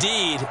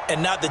 Indeed,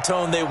 and not the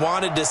tone they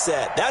wanted to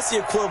set. That's the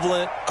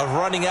equivalent of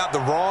running out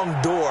the wrong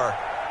door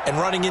and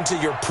running into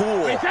your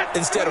pool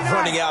instead of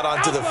running out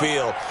onto the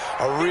field.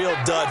 A real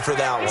dud for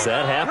that one. Has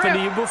that happened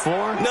to you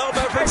before? No,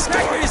 but I've heard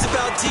stories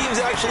about teams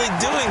actually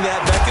doing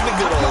that back in the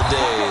good old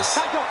days.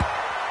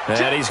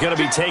 And he's going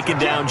to be taken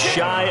down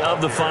shy of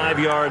the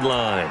 5-yard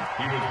line.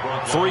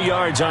 3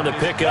 yards on the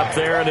pickup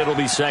there, and it'll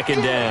be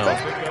 2nd down.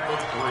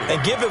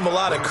 And give him a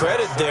lot of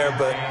credit there,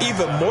 but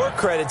even more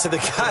credit to the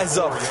guys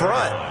up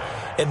front.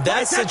 In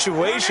that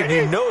situation,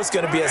 you know it's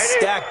going to be a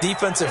stacked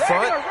defensive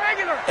front.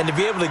 And to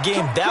be able to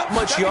gain that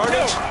much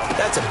yardage,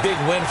 that's a big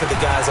win for the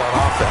guys on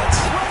offense.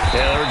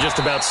 Yeah, they were just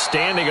about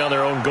standing on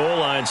their own goal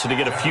line, so to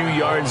get a few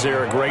yards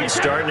there, a great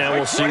start. Now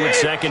we'll see what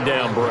 2nd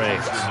down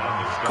brings.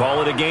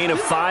 Call it a gain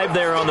of 5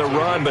 there on the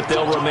run, but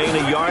they'll remain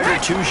a yard or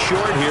 2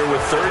 short here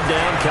with 3rd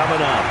down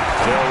coming up.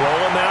 They'll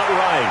roll him out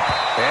right.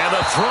 And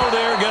the throw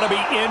there going to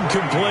be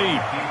incomplete.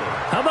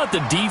 How about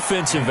the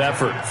defensive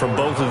effort from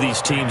both of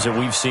these teams that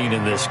we've seen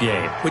in this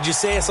game? Would you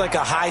say it's like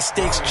a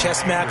high-stakes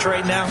chess match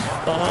right now?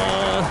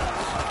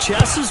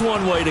 Chess is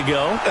one way to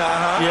go.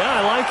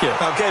 Yeah, I like it.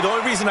 Okay, the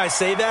only reason I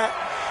say that,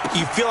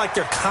 you feel like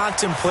they're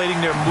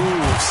contemplating their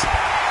moves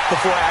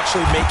before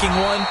actually making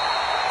one,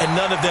 and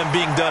none of them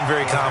being done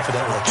very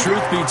confidently.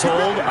 Truth be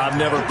told, I've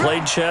never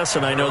played chess,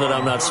 and I know that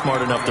I'm not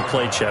smart enough to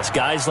play chess.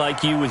 Guys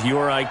like you with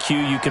your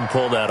IQ, you can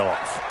pull that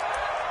off.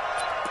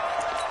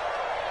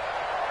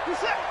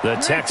 The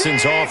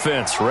Texans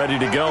offense ready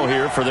to go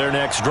here for their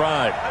next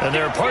drive. And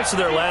there are parts of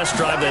their last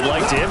drive they'd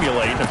like to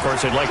emulate. And, of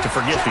course, they'd like to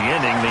forget the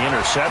ending, the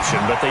interception.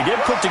 But they did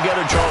put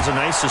together, Charles, a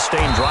nice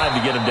sustained drive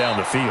to get him down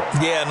the field.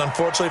 Yeah, and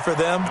unfortunately for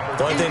them,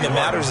 the only thing that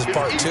matters is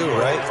part 2,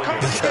 right?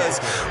 Because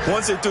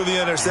once they threw the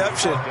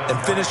interception and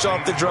finished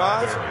off the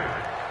drive,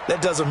 that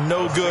does them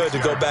no good to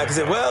go back and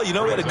say, well, you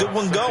know, we had a good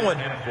one going.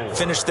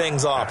 Finish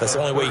things off. That's the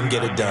only way you can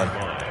get it done.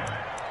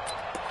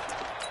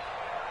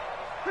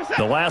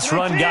 The last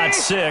run got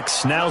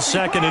 6, now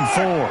 2nd and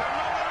 4.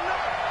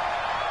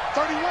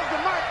 31's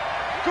the mark.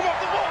 Come off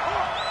the ball.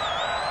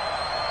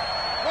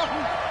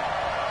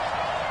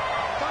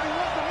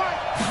 31's the mark.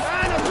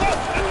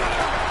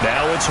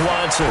 Now it's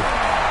Watson.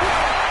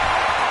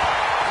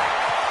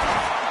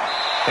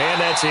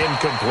 And that's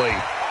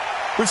incomplete.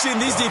 We've seen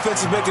these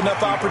defenses make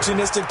enough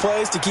opportunistic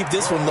plays to keep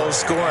this one low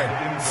scoring.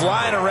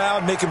 Flying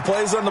around, making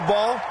plays on the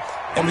ball,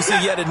 and we see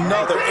yet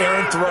another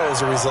errant throw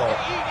as a result.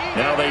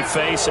 Now they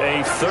face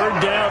a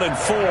 3rd down and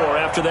 4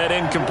 after that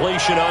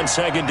incompletion on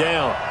 2nd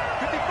down.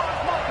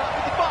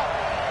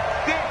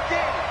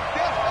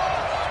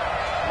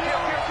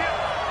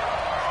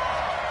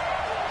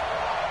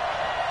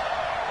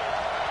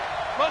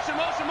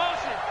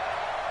 Motion.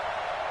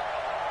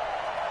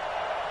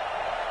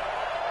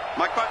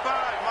 Mike 55,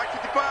 Mike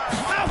 55.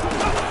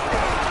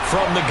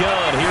 From the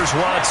gun, here's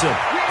Watson.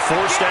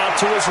 Forced out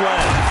to his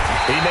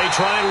left. He may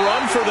try and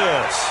run for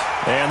this.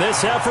 And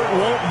this effort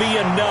won't be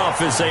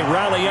enough as they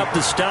rally up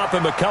to stop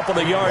him a couple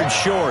of yards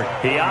short.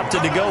 He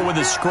opted to go with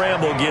a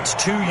scramble, gets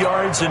 2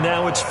 yards, and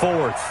now it's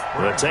 4th.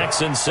 The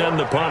Texans send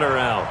the punter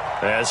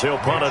out as he'll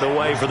punt it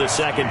away for the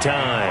 2nd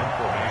time.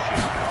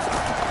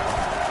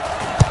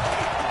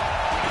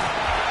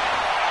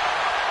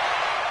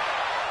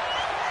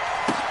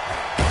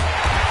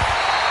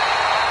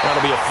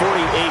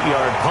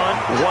 48-yard punt,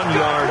 1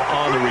 yard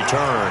on the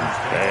return.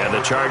 And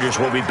the Chargers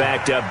will be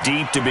backed up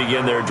deep to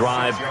begin their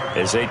drive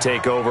as they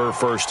take over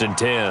 1st and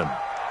 10.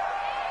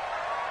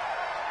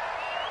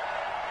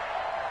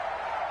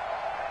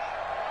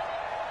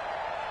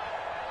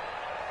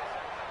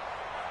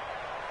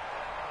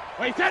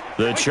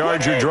 The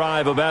Charger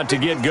drive about to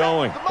get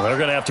going. They're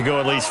going to have to go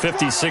at least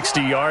 50,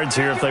 60 yards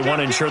here if they want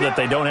to ensure that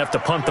they don't have to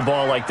punt the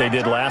ball like they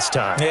did last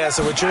time. Yeah,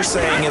 so what you're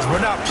saying is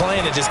we're not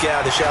playing to just get out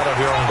of the shadow of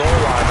your own goal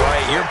line,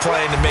 right? You're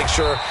playing to make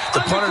sure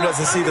the punter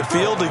doesn't see the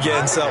field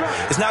again. So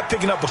it's not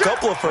picking up a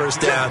couple of first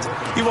downs.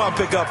 You want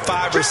to pick up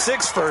 5 or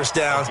 6 first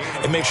downs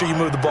and make sure you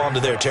move the ball into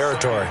their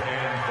territory.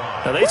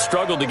 Now, they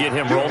struggled to get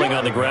him rolling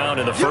on the ground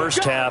in the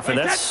first half, and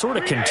that's sort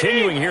of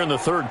continuing here in the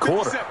third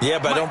quarter. Yeah,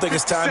 but I don't think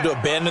it's time to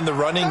abandon the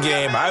running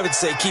game. I would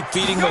say keep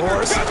feeding the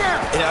horse, and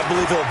I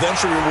believe he'll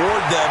eventually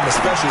reward them,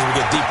 especially as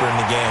we get deeper in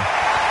the game.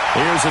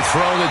 Here's a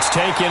throw that's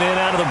taken in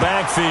out of the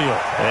backfield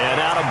and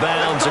out of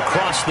bounds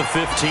across the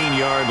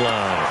 15-yard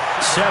line.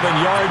 7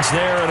 yards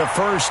there and a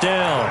first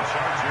down.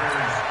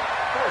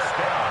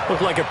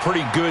 Looked like a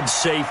pretty good,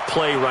 safe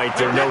play right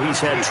there. No, he's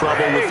had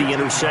trouble with the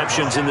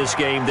interceptions in this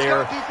game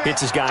there.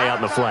 Hits his guy out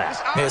in the flat.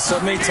 Yeah, so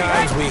many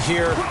times we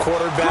hear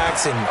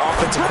quarterbacks and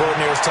offensive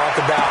coordinators talk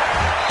about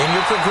in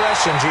your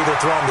progressions, you're either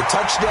throwing the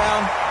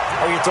touchdown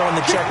or you're throwing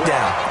the check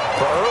down.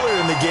 But earlier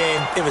in the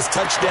game, it was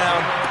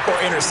touchdown or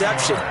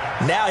interception.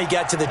 Now he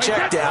got to the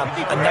check down.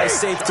 A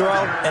nice, safe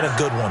throw and a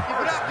good one.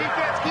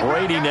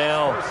 Brady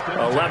now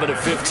 11 of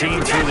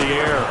 15 through the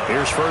air.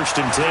 Here's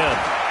 1st and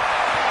 10.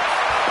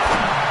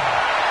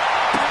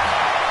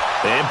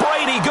 And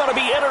Brady going to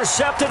be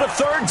intercepted a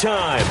 3rd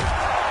time.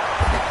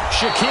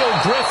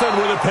 Shaquille Griffin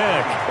with a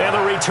pick. And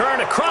the return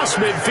across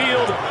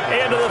midfield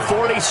and to the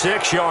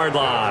 46-yard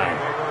line.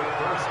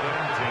 First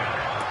and 10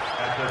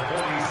 at the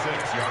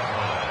 46-yard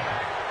line.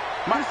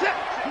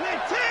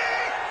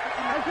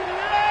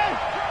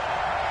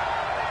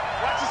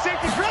 Watch the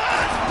safety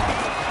drive.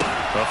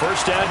 A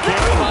first down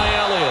carry by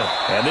Elliott.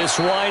 And this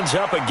winds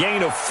up a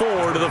gain of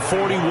 4 to the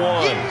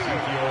 41.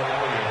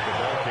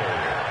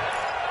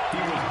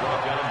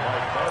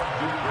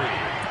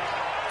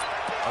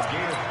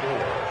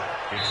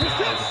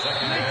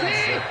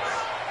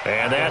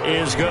 And that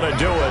is going to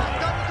do it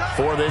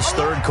for this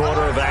third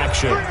quarter of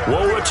action.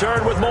 We'll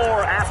return with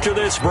more after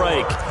this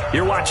break.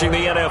 You're watching the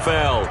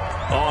NFL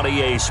on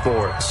EA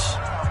Sports.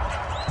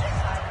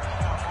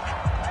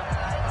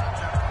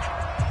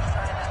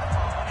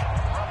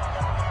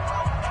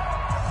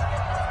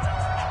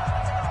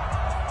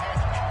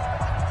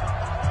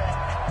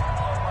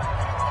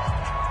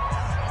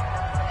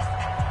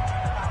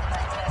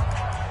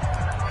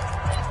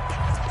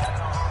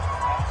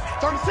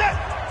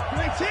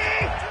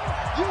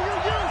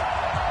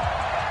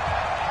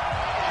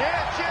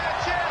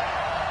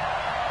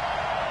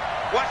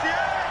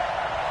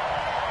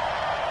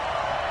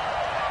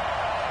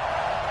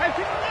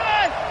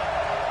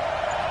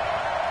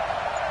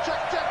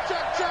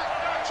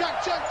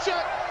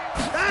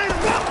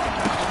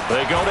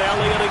 They go to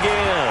Elliott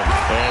again.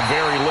 And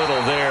very little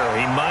there.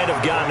 He might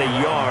have gotten a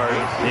yard.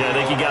 Yeah, I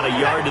think he got a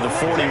yard to the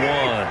 41.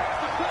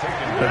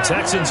 The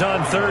Texans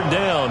on 3rd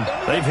down.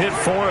 They've hit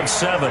 4 of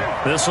 7.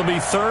 This will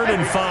be 3rd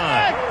and 5.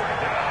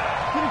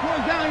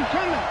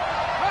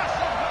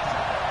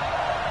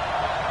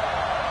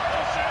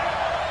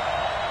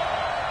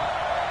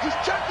 He's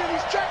checking.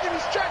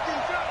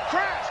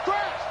 Crash.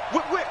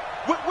 Whip.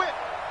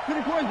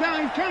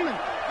 Down, he's coming.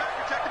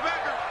 Check the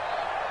backer.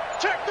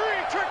 Check three.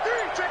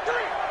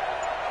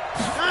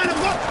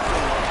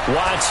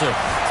 Watson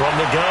from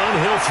the gun,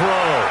 he'll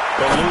throw.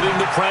 Eluding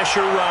the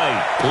pressure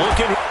right.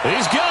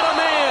 He's got a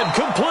man.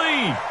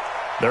 Complete.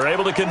 They're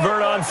able to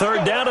convert on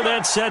 3rd down, and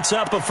that sets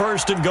up a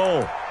 1st and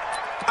goal.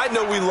 I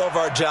know we love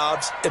our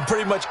jobs, and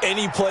pretty much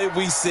any play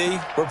we see,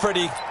 we're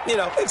pretty,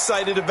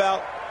 excited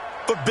about.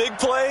 But big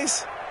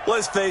plays,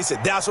 let's face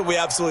it, that's what we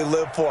absolutely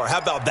live for. How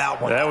about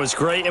that one? That was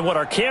great. And what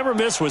our camera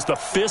missed was the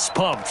fist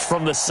pump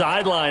from the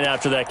sideline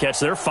after that catch.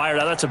 They're fired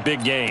out. That's a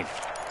big game.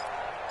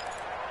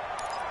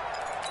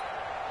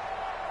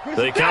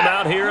 They come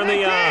out here in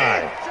the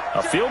eye.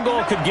 A field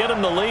goal could get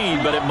them the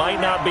lead, but it might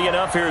not be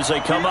enough here as they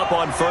come up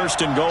on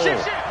 1st and goal. They'll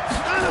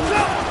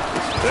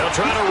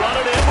try to run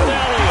it in with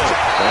Elliott.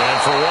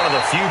 And for one of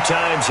the few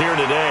times here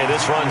today,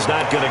 this run's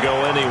not going to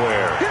go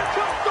anywhere.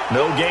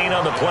 No gain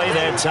on the play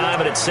that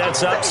time, and it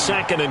sets up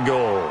 2nd and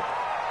goal.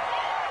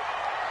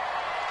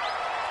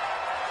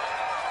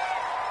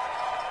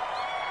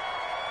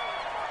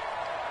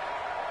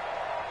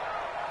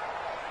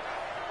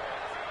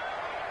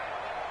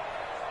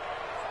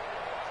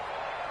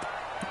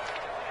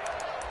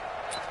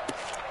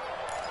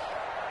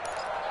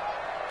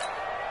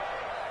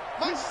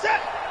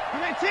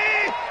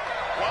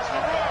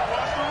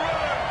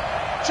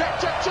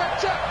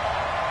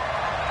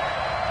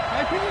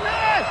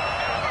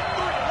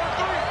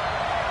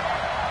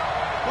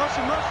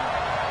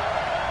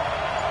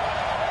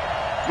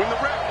 Win the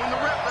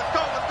rep, let's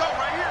go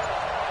right here.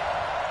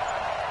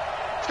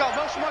 Let's go,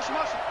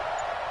 motion.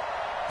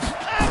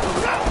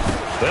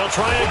 They'll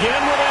try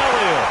again with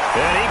Elliott.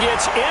 And he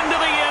gets into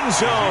the end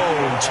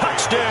zone.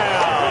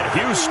 Touchdown,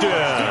 Houston.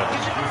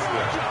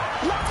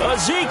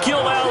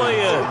 Ezekiel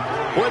Elliott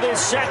with his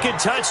second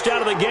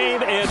touchdown of the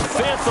game and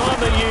 5th on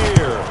the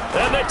year.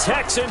 And the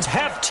Texans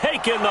have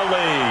taken the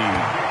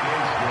lead.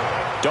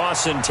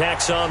 Dawson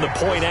tacks on the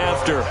point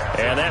after,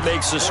 and that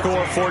makes the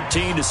score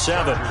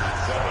 14-7.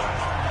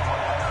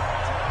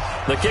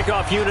 The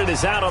kickoff unit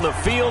is out on the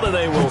field, and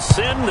they will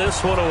send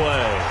this one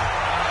away.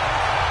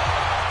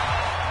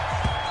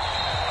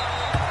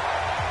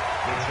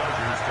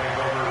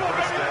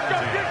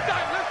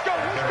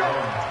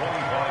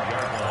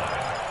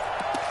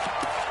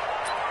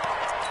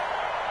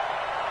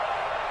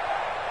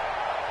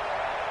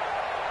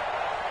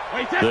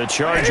 The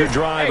Charger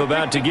drive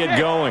about to get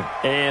going.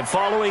 And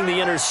following the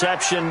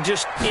interception,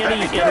 just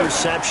any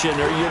interception,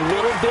 are you a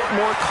little bit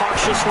more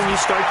cautious when you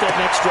start that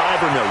next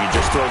drive, or no, you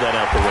just throw that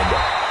out the window?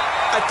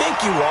 I think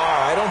you are.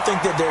 I don't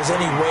think that there's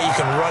any way you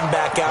can run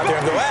back out there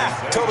and go,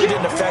 totally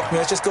didn't affect me.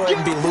 Let's just go ahead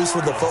and be loose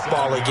with the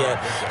football again.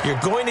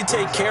 You're going to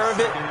take care of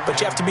it, but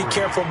you have to be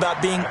careful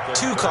about being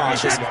too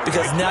cautious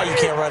because now you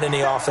can't run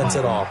any offense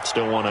at all.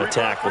 Still want to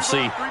attack. We'll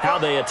see how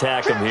they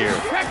attack them here.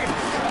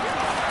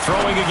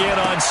 Throwing again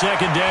on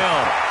second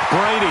down.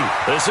 Brady.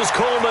 This is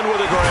Coleman with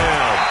the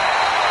ground.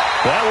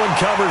 That one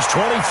covers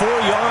 24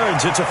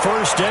 yards. It's a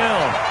first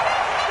down.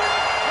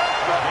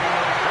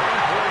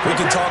 We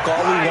can talk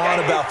all we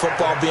want about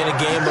football being a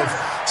game of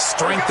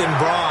strength and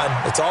brawn.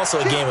 It's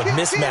also a game of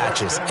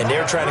mismatches, and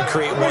they're trying to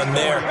create one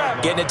there,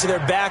 getting it to their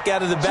back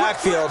out of the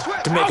backfield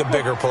to make a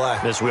bigger play.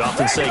 As we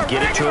often say,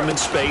 get it to him in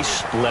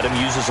space, let him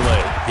use his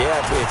leg.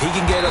 Yeah, if he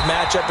can get a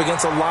matchup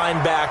against a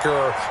linebacker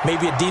or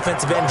maybe a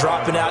defensive end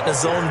dropping out in a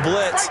zone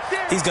blitz,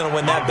 he's going to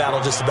win that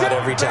battle just about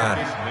every time.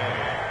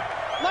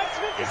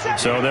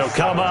 So they'll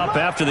come up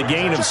after the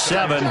gain of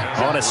 7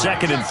 on a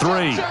 2nd and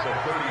 3.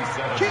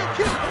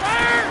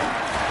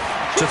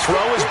 To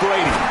throw is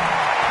Brady.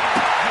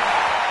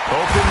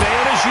 Open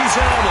man is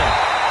Uzama.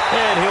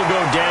 And he'll go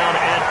down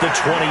at the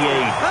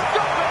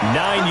 28.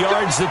 9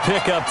 yards to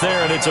pick up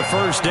there, and it's a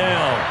first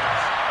down.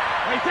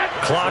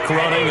 Clock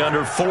running,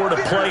 under 4 to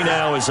play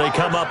now as they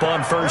come up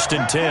on 1st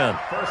and 10.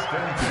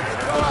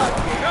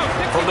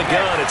 From the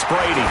gun, it's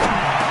Brady.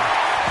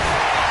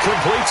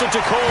 Completes it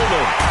to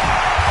Coleman.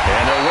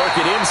 And they'll work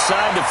it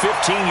inside the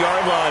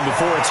 15-yard line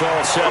before it's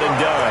all said and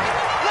done.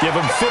 Give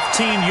him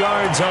 15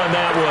 yards on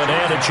that one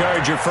and a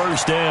Charger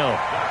first down.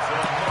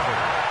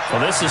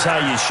 Well, this is how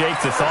you shake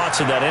the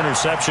thoughts of that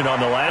interception on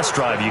the last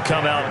drive. You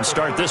come out and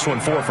start this one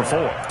 4 for 4.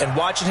 And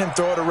watching him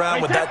throw it around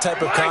with that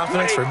type of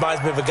confidence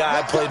reminds me of a guy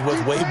I played with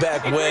way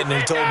back when,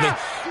 and he told me,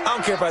 I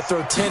don't care if I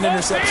throw 10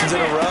 interceptions in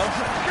a row.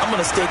 I'm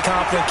going to stay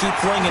confident, keep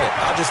flinging it.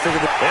 I'll just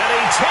figure it out. And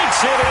he takes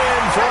it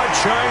in for a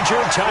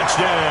Charger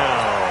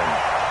touchdown.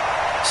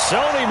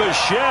 Sony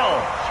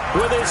Michel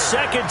with his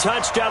 2nd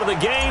touchdown of the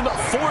game,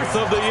 4th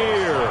of the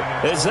year,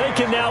 as they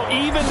can now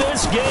even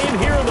this game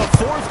here in the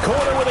 4th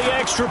quarter with the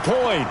extra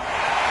point.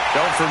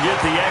 Don't forget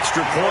the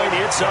extra point.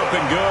 It's up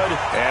and good,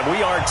 and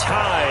we are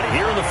tied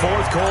here in the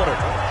 4th quarter.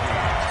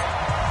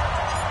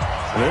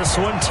 This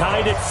one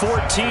tied at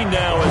 14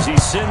 now as he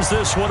sends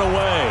this one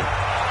away.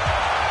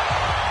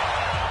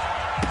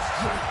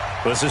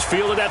 This is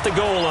fielded at the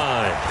goal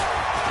line.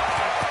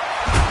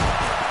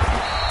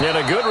 And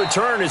a good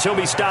return as he'll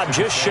be stopped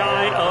just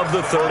shy of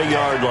the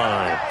 30-yard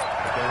line.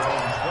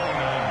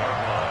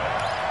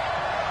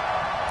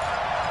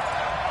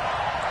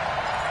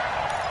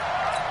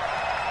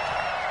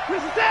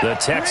 The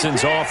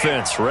Texans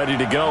offense ready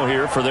to go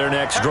here for their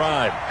next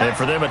drive. And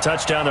for them, a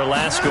touchdown their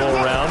last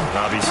go-around.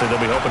 Obviously, they'll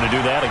be hoping to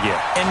do that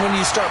again. And when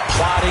you start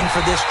plotting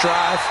for this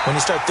drive, when you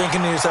start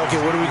thinking to yourself,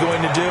 okay, what are we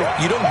going to do?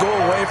 You don't go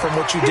away from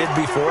what you did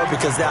before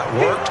because that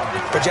worked,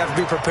 but you have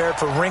to be prepared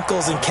for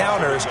wrinkles and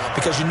counters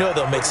because you know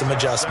they'll make some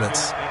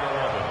adjustments.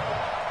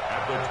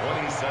 At the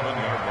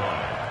 27-yard line.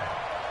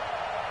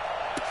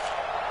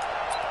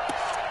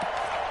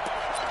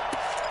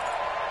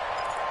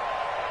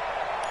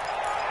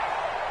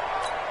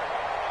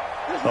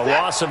 A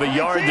loss of a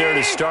yard there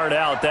to start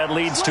out. That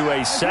leads to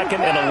a 2nd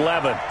and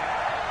 11.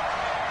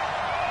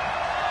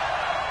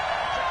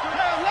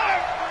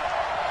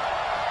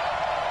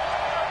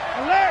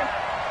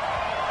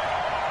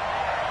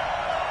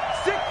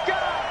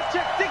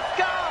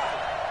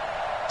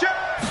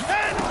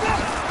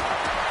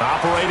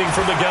 Operating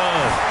from the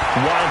gun.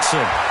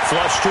 Watson,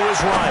 flush to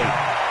his right.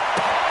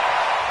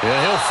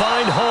 And he'll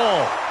find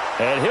Hall.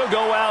 And he'll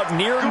go out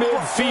near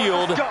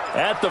midfield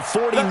at the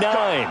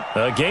 49.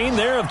 A gain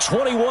there of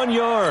 21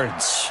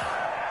 yards.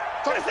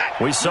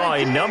 We saw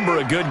a number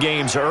of good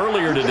games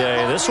earlier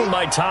today. This one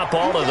might top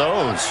all of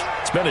those.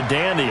 It's been a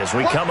dandy as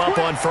we come up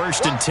on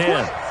 1st and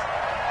 10.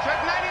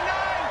 Check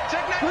 99.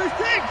 Check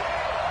 96.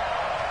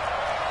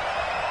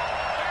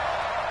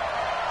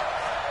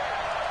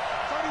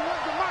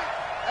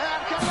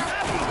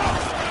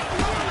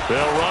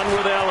 They'll run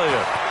with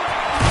Elliott.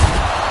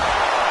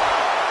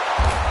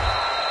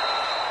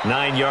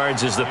 9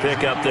 yards is the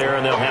pickup there,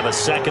 and they'll have a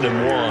 2nd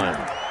and 1.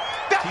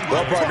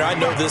 Well, partner, I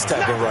know this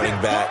type of running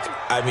back.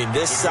 I mean,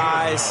 this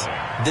size,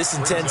 this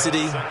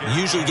intensity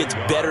usually gets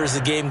better as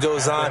the game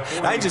goes on.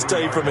 And I can just tell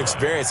you from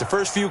experience, the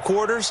first few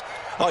quarters,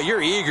 oh,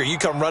 you're eager. You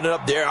come running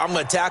up there, I'm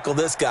going to tackle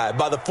this guy.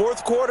 By the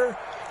fourth quarter,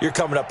 you're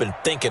coming up and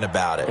thinking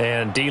about it.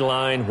 And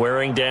D-line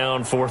wearing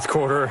down fourth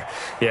quarter.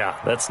 Yeah,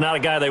 that's not a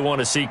guy they want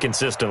to see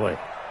consistently.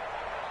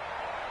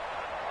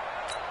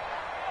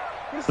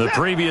 The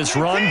previous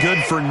run,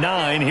 good for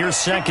 9. Here's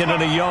second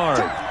and a yard.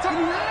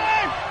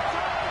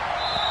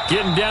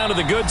 Getting down to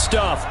the good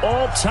stuff.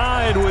 All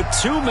tied with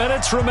 2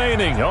 minutes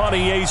remaining on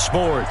EA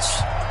Sports.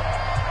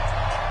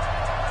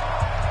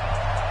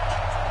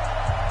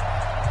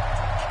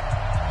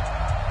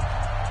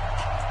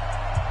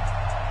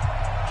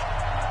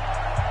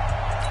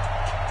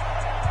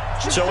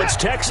 So it's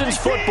Texans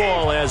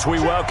football as we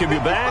welcome you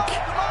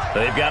back.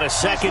 They've got a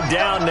second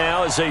down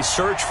now as they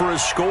search for a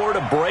score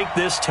to break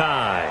this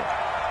tie.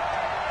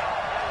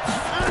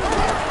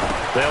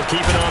 They'll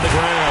keep it on the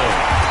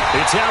ground.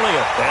 It's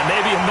Elliott, and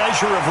maybe a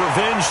measure of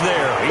revenge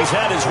there. He's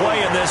had his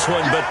way in this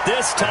one, but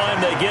this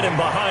time they get him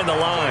behind the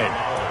line.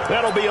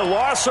 That'll be a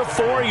loss of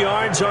 4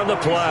 yards on the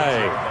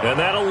play, and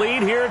that'll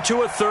lead here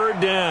to a third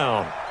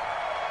down.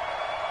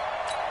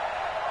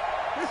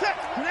 Let's go,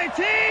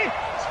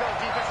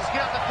 defense. Let's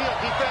get out the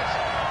field, defense.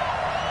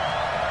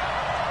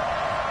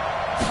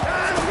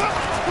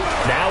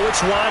 Now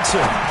it's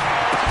Watson.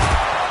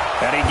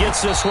 And he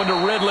gets this one to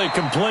Ridley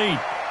complete.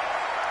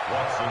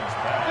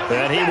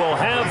 And he will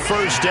have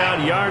first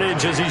down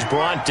yardage as he's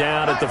brought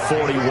down at the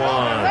 41.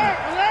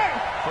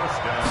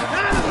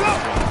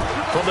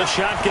 From the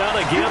shotgun,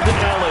 a give to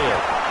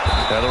Elliott.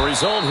 And the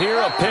result here,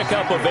 a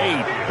pickup of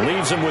 8.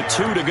 Leaves him with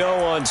 2 to go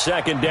on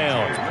second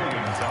down.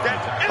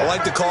 I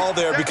like the call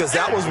there because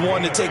that was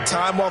one to take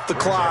time off the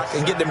clock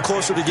and get them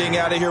closer to getting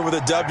out of here with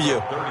a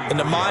W. In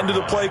the mind of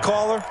the play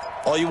caller,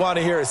 all you want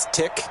to hear is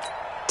tick,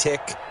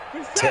 tick,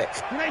 tick.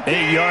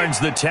 8 yards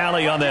the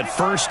tally on that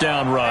first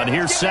down run.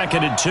 Here's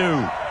second and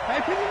 2.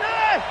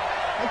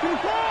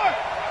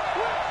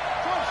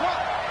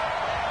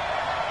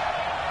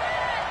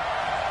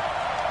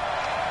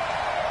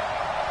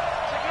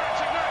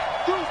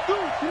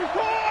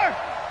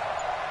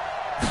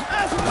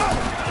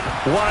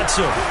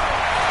 Watson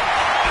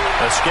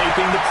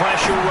escaping the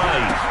pressure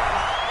right.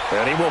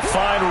 And he will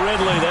find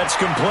Ridley. That's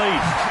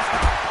complete.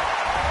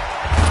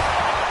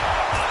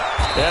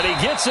 And he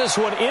gets this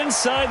one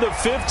inside the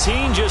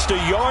 15, just a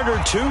yard or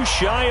 2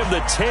 shy of the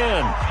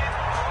 10.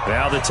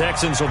 Now the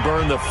Texans will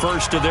burn the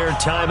first of their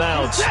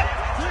timeouts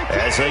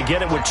as they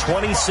get it with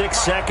 26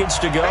 seconds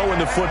to go in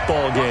the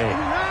football game.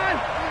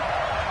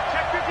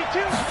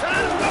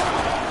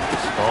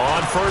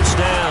 On first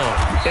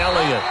down,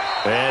 Elliott.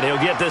 And he'll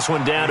get this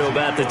one down to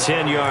about the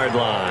 10-yard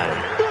line.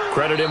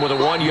 Credit him with a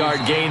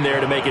 1-yard gain there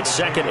to make it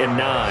second and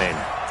 9.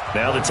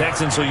 Now the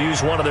Texans will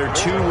use one of their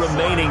 2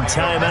 remaining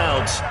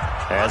timeouts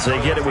as they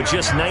get it with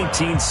just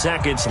 19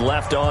 seconds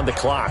left on the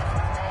clock.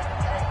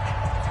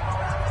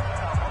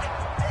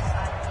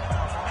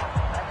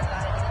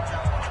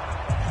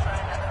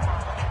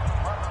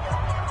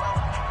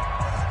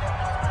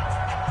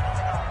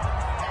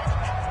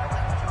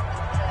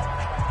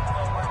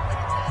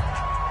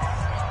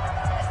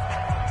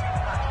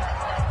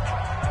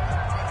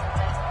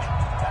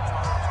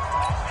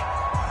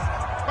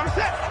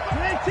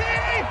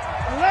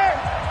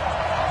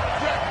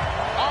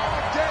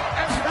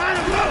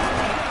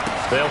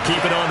 They'll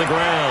keep it on the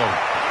ground.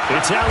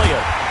 It's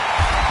Elliott.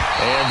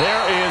 And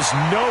there is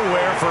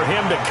nowhere for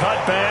him to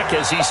cut back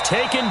as he's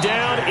taken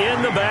down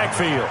in the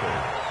backfield.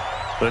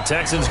 The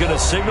Texans going to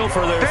signal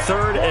for their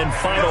third and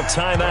final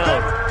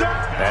timeout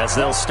as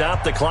they'll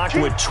stop the clock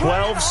with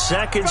 12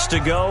 seconds to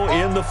go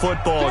in the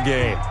football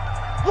game.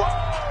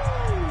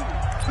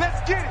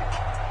 Let's get it.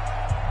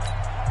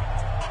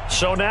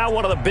 So now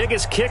one of the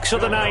biggest kicks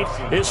of the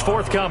night is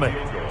forthcoming.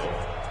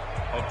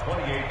 A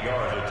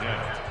 28-yard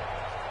attempt.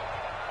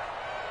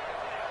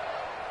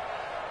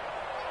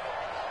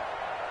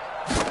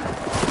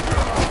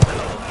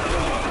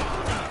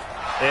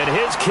 And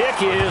his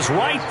kick is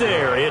right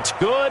there. It's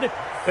good.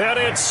 And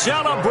it's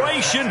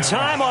celebration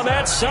time on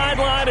that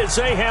sideline as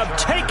they have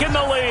taken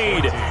the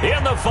lead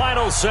in the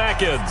final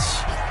seconds.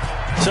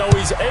 So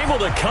he's able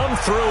to come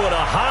through in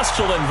a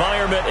hostile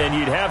environment, and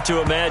you'd have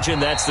to imagine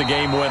that's the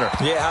game winner.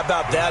 Yeah, how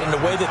about that? And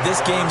the way that this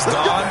game's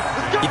gone,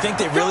 you think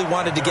they really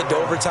wanted to get to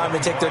overtime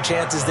and take their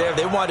chances there?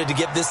 They wanted to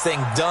get this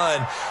thing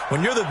done.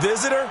 When you're the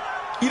visitor,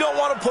 you don't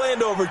want to play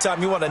into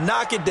overtime. You want to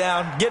knock it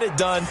down, get it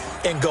done,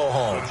 and go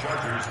home. The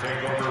Chargers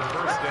take over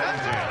first and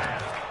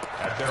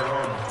 10 at their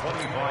own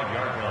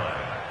 25-yard line.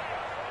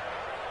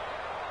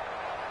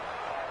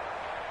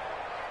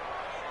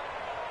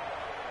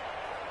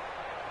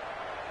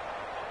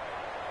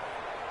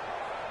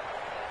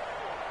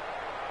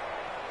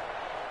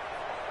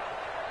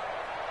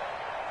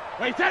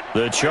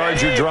 The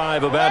Charger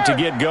drive about to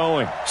get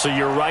going. So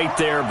you're right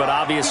there, but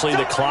obviously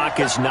the clock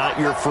is not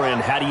your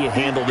friend. How do you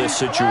handle this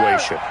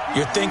situation?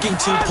 You're thinking 2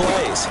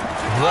 plays.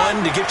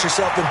 One, to get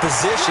yourself in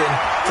position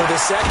for the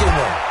second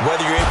one.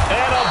 Whether you're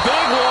And a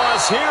big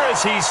loss here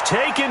as he's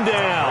taken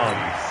down.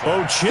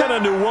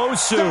 Uchenna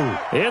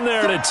Nwosu in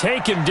there to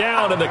take him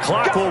down, and the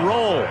clock will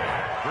roll.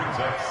 Brings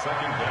up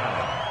second down.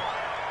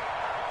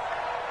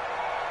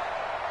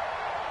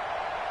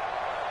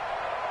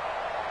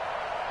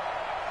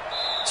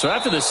 So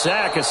after the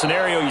sack, a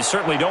scenario you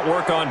certainly don't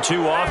work on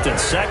too often.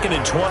 2nd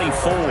and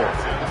 24.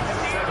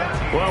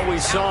 Well, we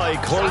saw a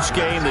close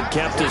game that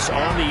kept us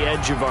on the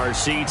edge of our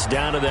seats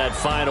down to that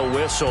final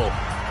whistle.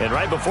 And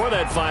right before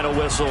that final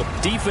whistle,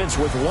 defense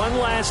with one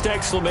last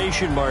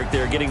exclamation mark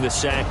there, getting the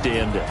sack to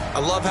end it. I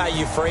love how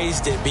you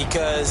phrased it,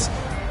 because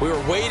we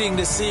were waiting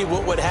to see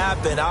what would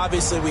happen.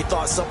 Obviously, we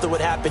thought something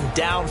would happen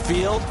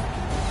downfield.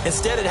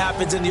 Instead, it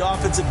happens in the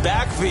offensive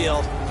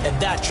backfield,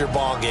 and that's your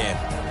ball game.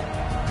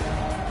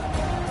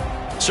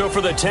 So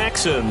for the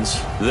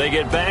Texans, they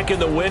get back in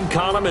the win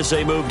column as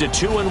they move to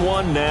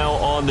 2-1 now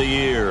on the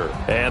year.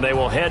 And they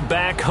will head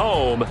back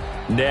home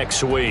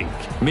next week.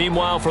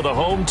 Meanwhile, for the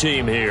home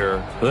team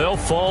here, they'll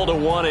fall to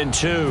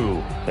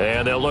 1-2.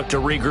 And they'll look to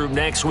regroup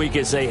next week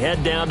as they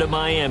head down to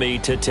Miami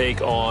to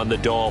take on the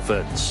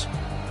Dolphins.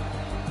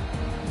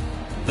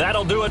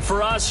 That'll do it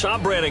for us.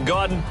 I'm Brandon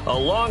Gaudin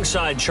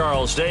alongside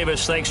Charles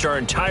Davis. Thanks to our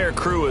entire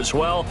crew as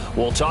well.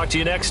 We'll talk to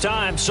you next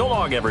time. So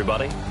long,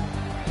 everybody.